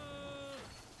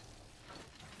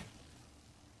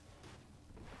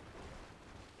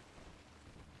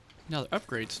 Another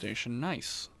upgrade station,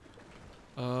 nice.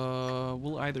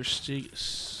 We'll either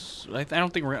I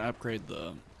don't think we're gonna upgrade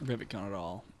the rivet gun at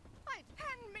all.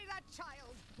 Hand me that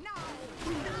child now.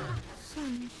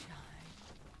 Sunshine.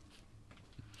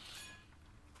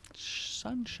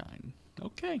 Sunshine.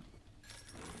 Okay.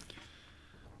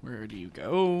 Where do you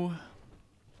go?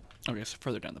 Okay, so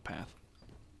further down the path.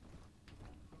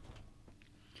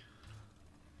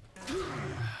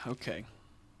 Okay.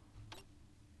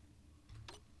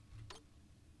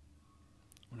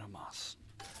 Una mas.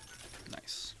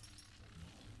 Nice.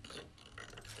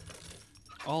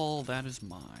 All that is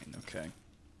mine. Okay.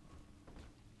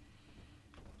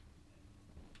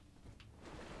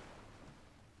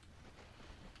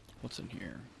 What's in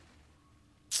here?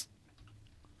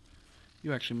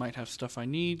 You actually might have stuff I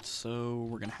need, so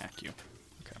we're gonna hack you.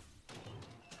 Okay.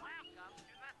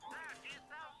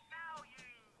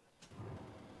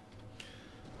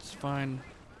 It's fine.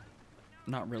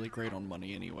 Not really great on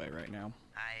money anyway right now.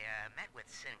 I met with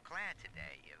Sinclair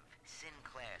today of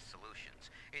Sinclair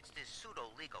Solutions. It's this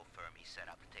pseudo-legal firm he set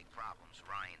up to take problems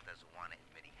Ryan doesn't want to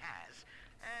admit he has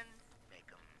and make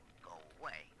them go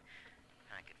away.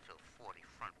 I could fill 40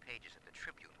 front pages of the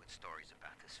Tribune with stories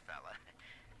about this fella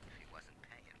if he wasn't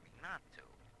paying me not to.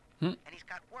 And he's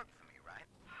got work for me, right?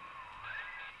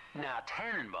 Now,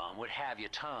 Tannenbaum would have you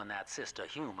turn that sister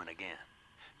human again.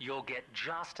 You'll get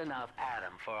just enough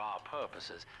Adam for our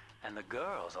purposes, and the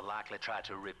girls will likely try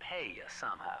to repay you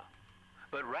somehow.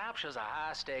 But Rapture's a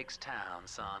high-stakes town,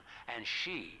 son, and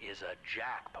she is a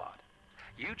jackpot.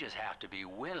 You just have to be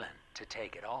willing to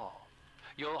take it all.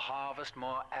 You'll harvest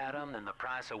more Adam than the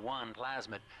price of one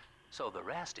plasmid, so the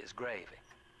rest is gravy.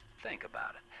 Think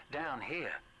about it. Down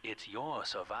here, it's your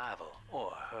survival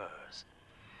or hers.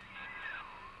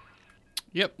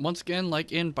 Yep, once again,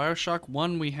 like in Bioshock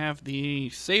 1, we have the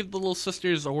save the little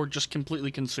sisters or just completely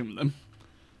consume them.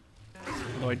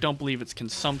 Though I don't believe it's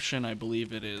consumption, I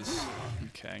believe it is...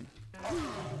 Okay.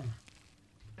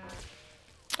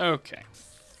 Okay.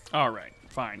 Alright,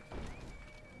 fine.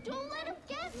 Don't let him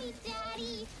get me,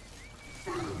 Daddy!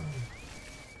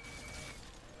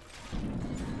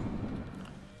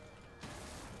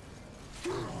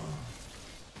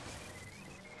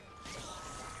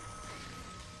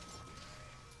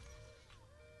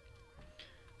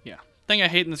 Yeah. Thing I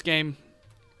hate in this game,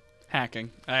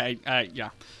 hacking. Yeah.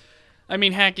 I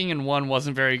mean, hacking in 1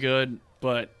 wasn't very good,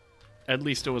 but at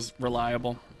least it was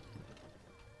reliable.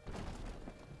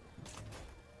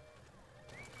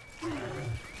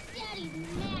 Daddy's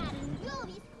mad and you'll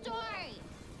be sorry!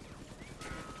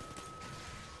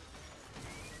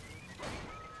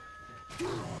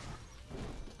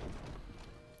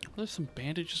 There's some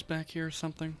bandages back here or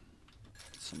something.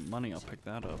 Some money, I'll pick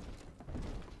that up.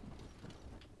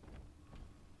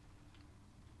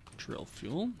 Drill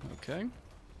fuel, okay.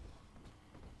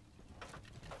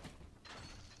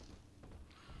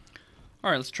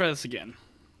 Alright, let's try this again.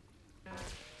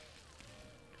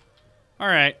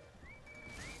 Alright.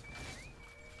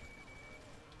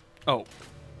 Oh.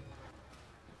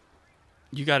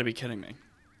 You gotta be kidding me.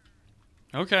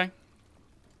 Okay.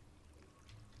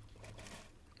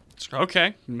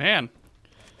 Okay, man.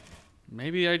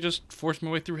 Maybe I just forced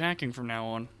my way through hacking from now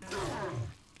on.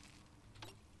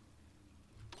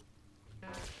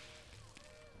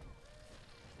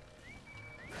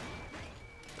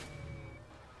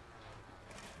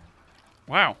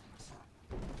 Wow.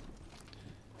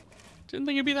 Didn't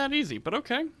think it'd be that easy, but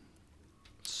okay.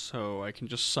 So I can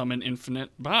just summon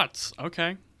infinite bots.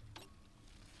 Okay.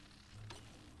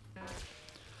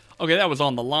 Okay, that was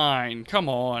on the line. Come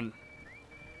on.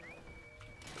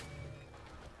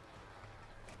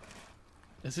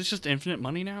 Is this just infinite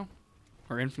money now?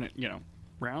 Or infinite, you know,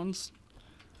 rounds?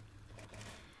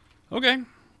 Okay.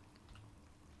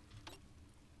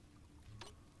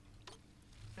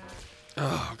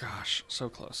 Oh, gosh. So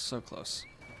close, so close.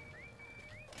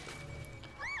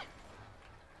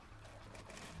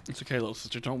 It's okay, little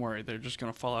sister. Don't worry. They're just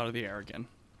going to fall out of the air again.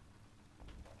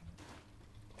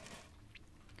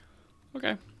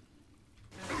 Okay.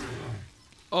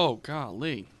 Oh,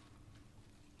 golly.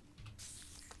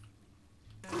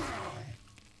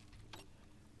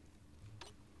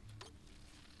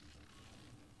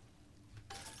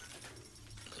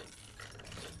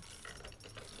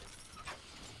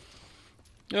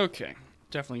 Okay.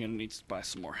 Definitely going to need to buy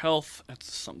some more health at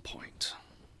some point.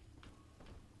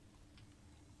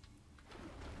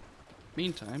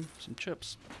 Meantime, some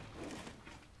chips.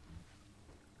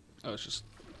 Oh, it's just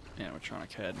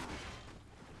animatronic head.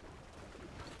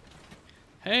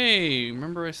 Hey,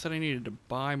 remember I said I needed to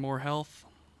buy more health?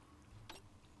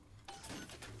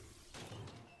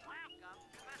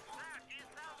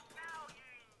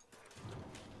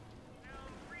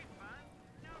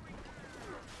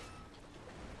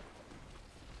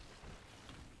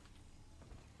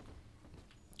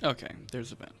 Okay,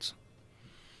 there's events.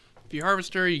 If you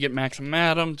harvest her, you get maximum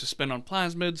Atom to spend on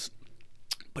plasmids,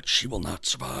 but she will not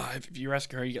survive. If you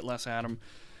rescue her, you get less Atom,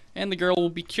 and the girl will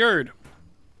be cured.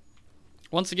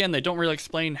 Once again, they don't really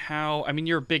explain how. I mean,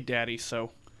 you're a big daddy,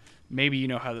 so maybe you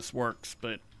know how this works,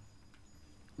 but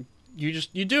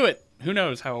you do it. Who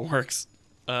knows how it works?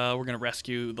 We're gonna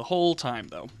rescue the whole time,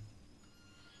 though.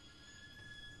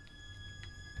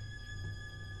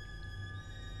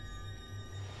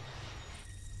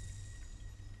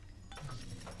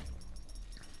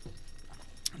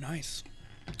 Nice.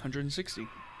 160.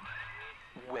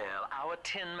 Well, our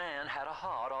Tin Man had a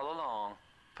heart all along.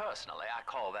 Personally, I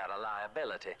call that a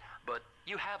liability, but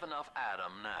you have enough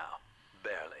Atom now.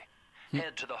 Barely.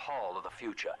 Head to the Hall of the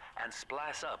Future and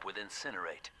splice up with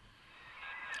Incinerate.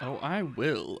 Oh, I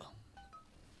will.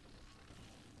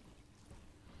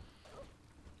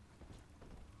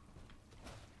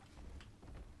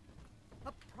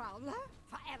 A prowler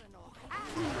for Eleanor.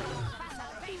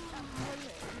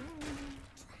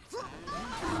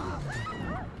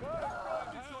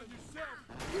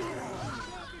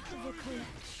 The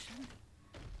collection.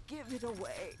 Give it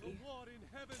away. The war in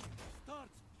heaven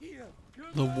starts here.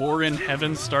 The war in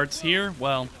heaven starts here?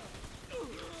 Well,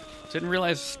 didn't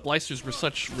realize splicers were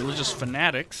such religious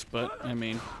fanatics, but, I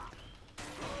mean,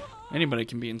 anybody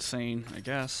can be insane, I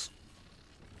guess.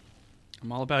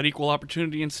 I'm all about equal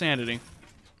opportunity insanity.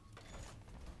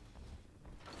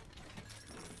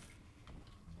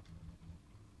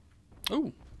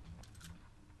 Ooh.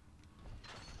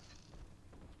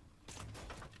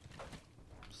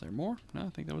 Is there more? No, I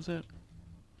think that was it.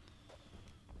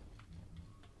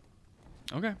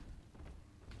 Okay.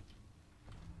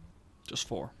 Just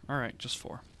 4. Alright, just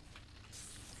 4.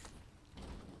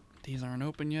 These aren't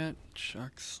open yet.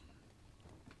 Shucks.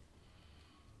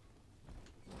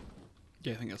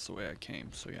 Yeah, I think that's the way I came,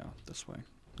 so yeah, this way.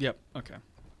 Yep, okay.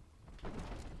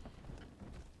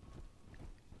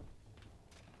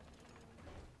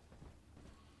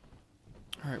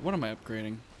 Alright, what am I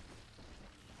upgrading?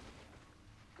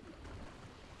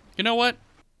 You know what?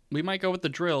 We might go with the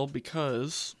drill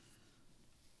because...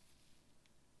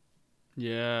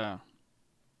 Yeah.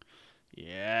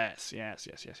 Yes.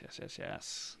 Because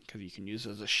you can use it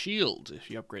as a shield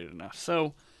if you upgrade it enough.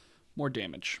 So, more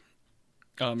damage.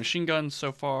 Machine guns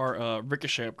so far,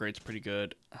 ricochet upgrade's pretty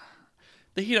good.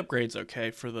 The heat upgrade's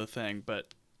okay for the thing,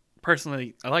 but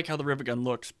personally, I like how the rivet gun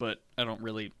looks, but I don't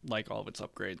really like all of its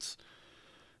upgrades.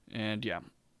 And yeah.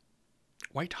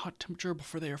 White hot temperature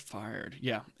before they are fired.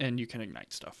 Yeah, and you can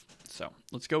ignite stuff. So,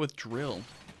 let's go with drill.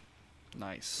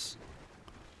 Nice.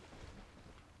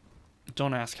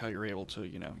 Don't ask how you're able to,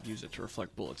 you know, use it to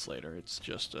reflect bullets later. It's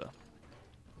just a...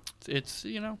 It's,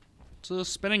 you know, it's a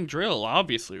spinning drill.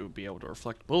 Obviously, it would be able to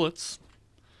reflect bullets.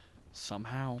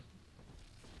 Somehow.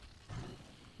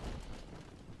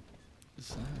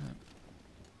 Is that...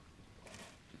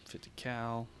 50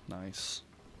 cal. Nice.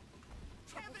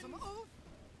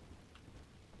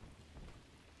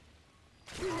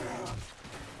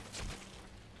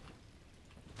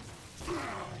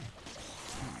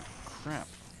 Crap.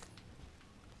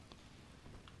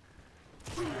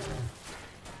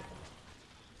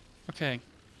 Okay.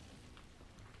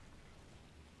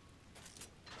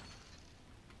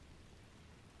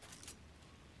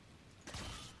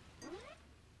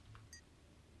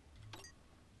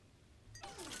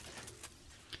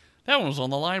 That one was on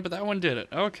the line, but that one did it.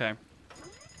 Okay.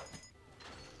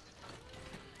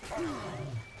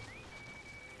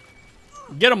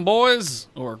 Get them, boys!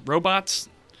 Or robots.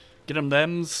 Get them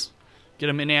thems. Get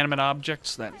them inanimate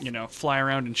objects that, you know, fly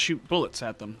around and shoot bullets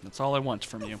at them. That's all I want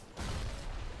from you.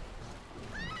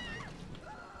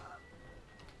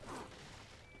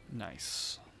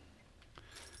 Nice.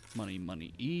 Money,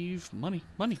 money, Eve. Money,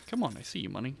 money. Come on, I see you,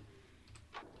 money.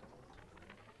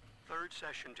 Third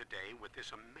session today with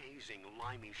this amazing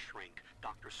limey shrink,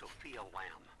 Dr. Sophia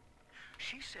Lamb.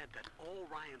 She said that all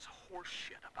Ryan's horse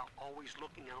shit about always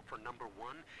looking out for number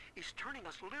one is turning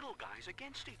us little guys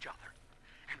against each other.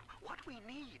 And what we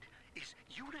need is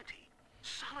unity,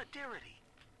 solidarity.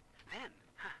 Then,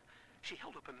 she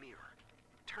held up a mirror.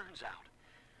 Turns out,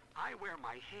 I wear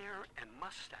my hair and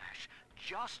mustache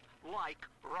just like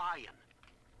Ryan.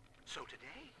 So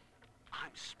today,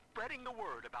 I'm spreading the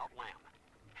word about Lamb.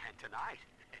 And tonight,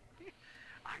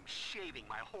 I'm shaving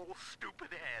my whole stupid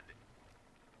head.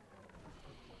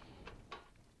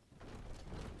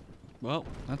 Well,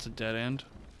 that's a dead end.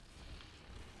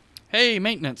 Hey,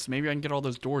 maintenance. Maybe I can get all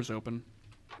those doors open.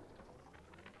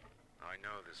 I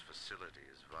know this facility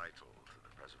is vital to the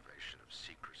preservation of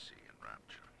secrecy and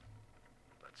rapture.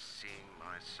 But seeing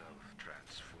myself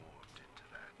transformed into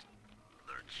that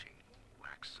lurching,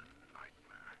 waxen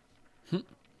nightmare.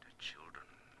 Do children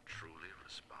truly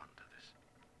respond to this?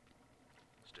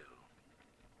 Still,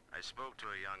 I spoke to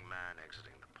a young man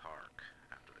exiting the park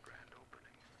after the grand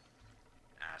opening,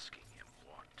 asking him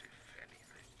what, if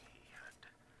anything, he had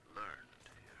learned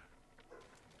here.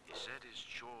 He said his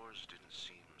chores didn't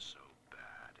seem so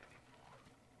bad anymore,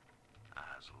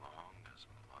 as long as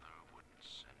Mother wouldn't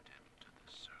send him to the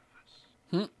surface.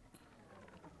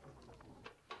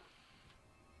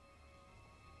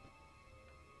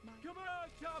 Come on,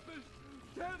 choppers!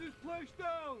 Tear this place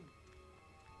down!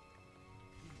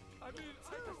 I mean,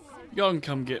 I don't want... Y'all can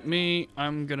come get me.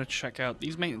 I'm gonna check out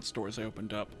these maintenance doors I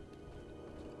opened up.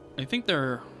 I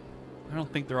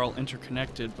don't think they're all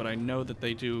interconnected, but I know that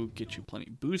they do get you plenty.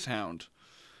 Booze Hound.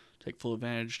 Take full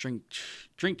advantage.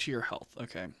 Drink to your health.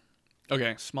 Okay.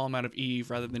 Okay, small amount of Eve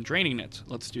rather than draining it.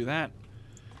 Let's do that.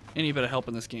 Any bit of help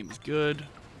in this game is good.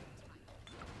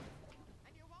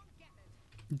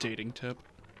 Dating tip.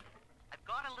 I've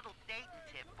got a little dating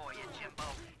tip for you, Jimbo.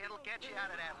 It'll get you out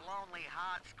of that lonely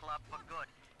hearts club for good.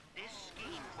 This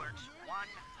scheme works 100%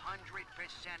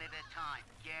 of the time,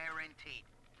 guaranteed.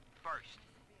 First,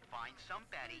 find some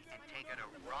Betty and take her to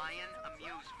Ryan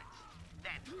Amusements.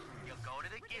 Then, you'll go to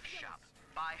the gift shop,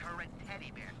 buy her a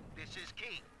teddy bear. This is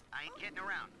key. I ain't kidding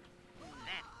around.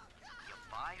 Then, you'll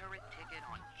buy her a ticket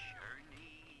on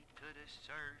Journey to the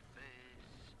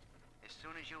Surface. As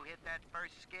soon as you hit that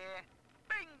first scare,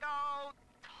 bingo!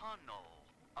 Tunnel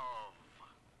of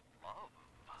love.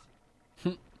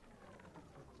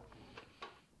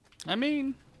 I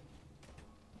mean,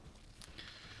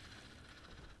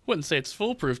 wouldn't say it's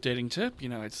foolproof dating tip. You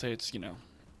know, I'd say it's, you know,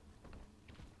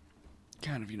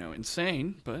 kind of, you know,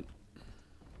 insane, but...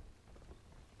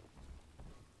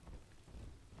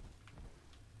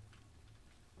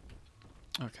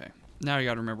 Okay, now you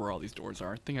gotta remember where all these doors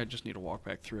are. I think I just need to walk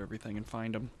back through everything and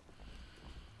find them.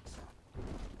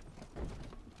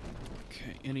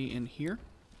 Okay, any in here?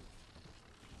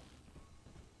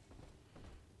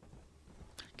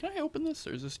 Can I open this,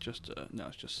 or is this just, no,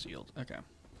 it's just sealed. Okay.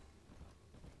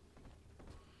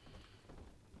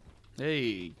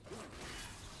 Hey.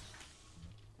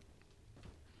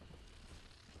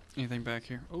 Anything back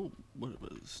here? Oh, what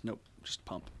was? Nope, just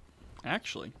pump.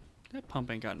 Actually, that pump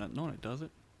ain't got nothing on it, does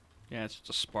it? Yeah, it's just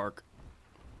a spark.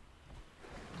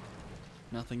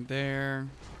 Nothing there.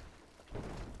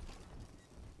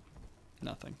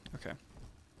 Nothing. Okay.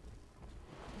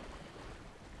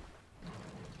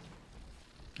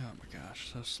 Oh my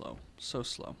gosh, so slow. So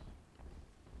slow.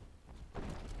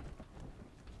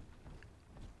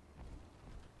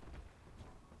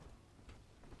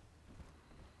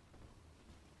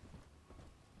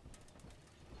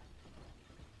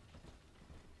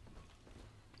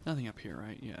 Nothing up here,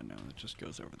 right? Yeah, no, it just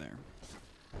goes over there.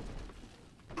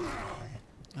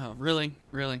 Oh, really?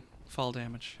 Really? Fall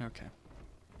damage? Okay.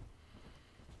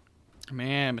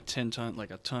 Man, I'm a 10-ton,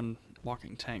 like a ton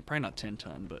walking tank. Probably not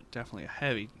 10-ton, but definitely a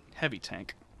heavy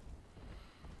tank.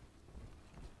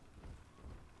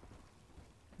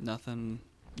 Nothing.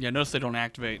 Yeah, notice they don't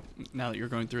activate now that you're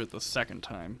going through it the second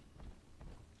time.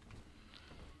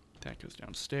 That goes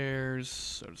downstairs.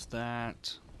 So does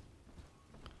that.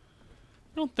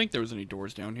 I don't think there was any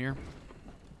doors down here.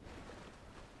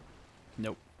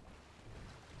 Nope.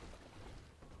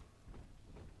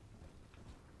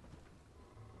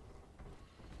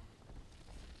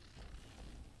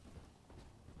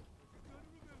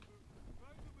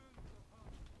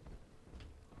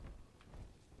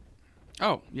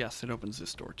 Oh, yes, it opens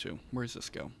this door too. Where does this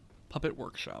go? Puppet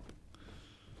Workshop.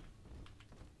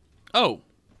 Oh!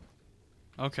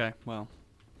 Okay, well.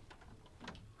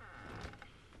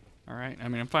 Alright, I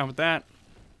mean, I'm fine with that.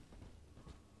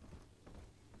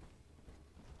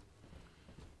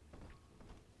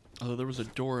 Although there was a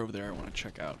door over there I want to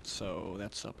check out, so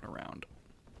that's up and around.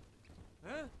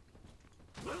 Huh?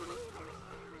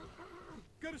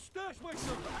 Gotta stash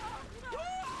myself.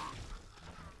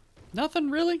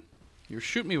 Nothing, really? You're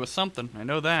shooting me with something, I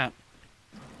know that.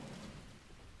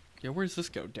 Yeah, where does this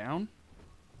go? Down?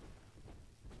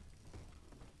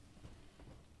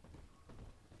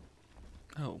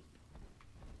 Oh.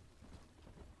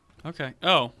 Okay.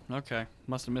 Oh, okay.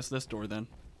 Must have missed this door then.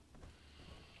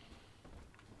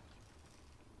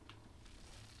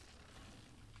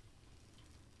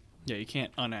 Yeah, you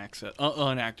can't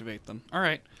unactivate them.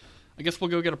 Alright. I guess we'll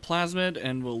go get a plasmid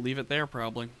and we'll leave it there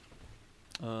probably.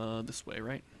 This way,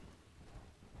 right?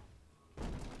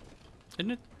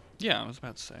 Isn't it? Yeah, I was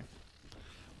about to say.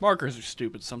 Markers are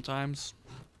stupid sometimes.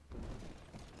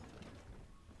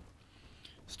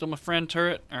 Still my friend,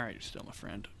 turret? Alright, you're still my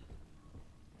friend.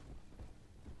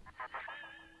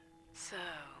 So,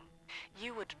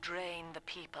 you would drain the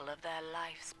people of their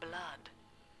life's blood.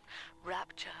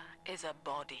 Rapture is a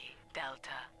body,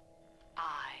 Delta.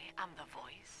 I am the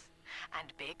voice,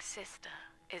 and Big Sister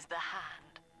is the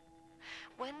hand.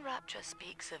 When Rapture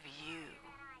speaks of you,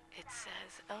 it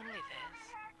says only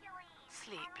this.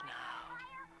 Sleep now.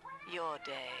 Your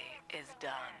day is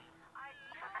done.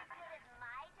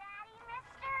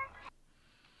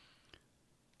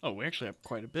 Oh, we actually have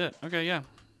quite a bit. Okay, yeah.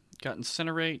 Got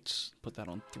Incinerate. Put that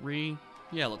on 3.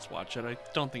 Yeah, let's watch it. I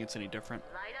don't think it's any different.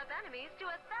 Light up enemies to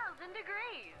 1,000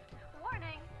 degrees.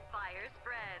 Warning, fire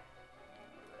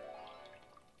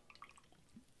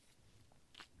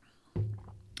spread.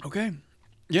 Okay.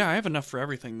 Yeah, I have enough for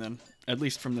everything then. At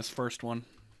least from this first one.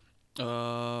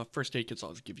 First aid kits,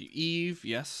 I'll just give you Eve.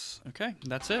 Yes. Okay,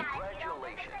 that's it.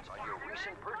 Congratulations on your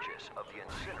recent purchase of the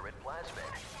Incinerate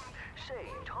Plasmid. Say,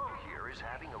 Tom here is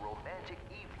having a romantic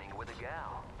evening with a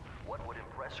gal. What would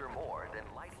impress her more than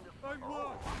lighting a party?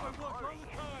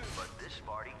 But this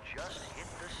party just hit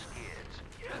the skids.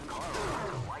 Carl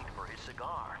wants a light for his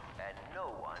cigar, and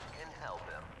no one can help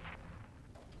him.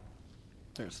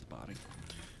 There's the body.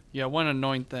 Yeah, one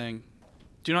annoying thing.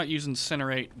 Do not use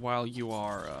Incinerate while you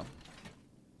are,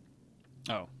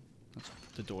 Oh, that's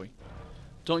the doy.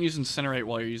 Don't use Incinerate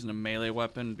while you're using a melee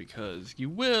weapon, because you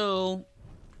will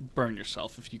burn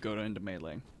yourself if you go into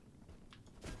melee.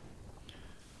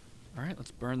 Alright,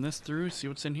 let's burn this through, see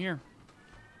what's in here.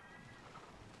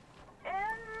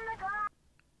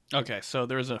 Okay, so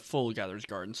there's a full Gatherer's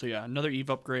Garden. So yeah, another Eve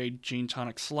upgrade, Gene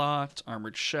Tonic slot,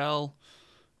 Armored Shell.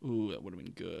 Ooh, that would have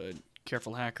been good.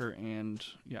 Careful Hacker, and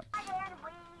yeah.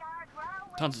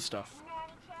 Tons of stuff.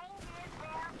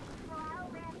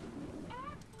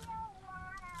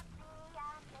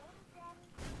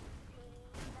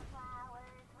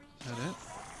 Is that it?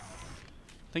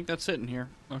 I think that's it in here.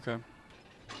 Okay.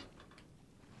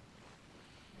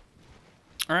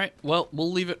 Alright, well,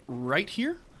 we'll leave it right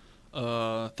here.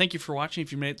 Thank you for watching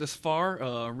if you made it this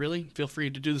far. Really, feel free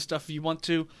to do the stuff if you want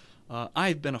to.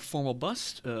 I've been a Formal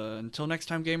Bust. Until next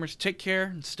time, gamers, take care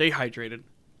and stay hydrated.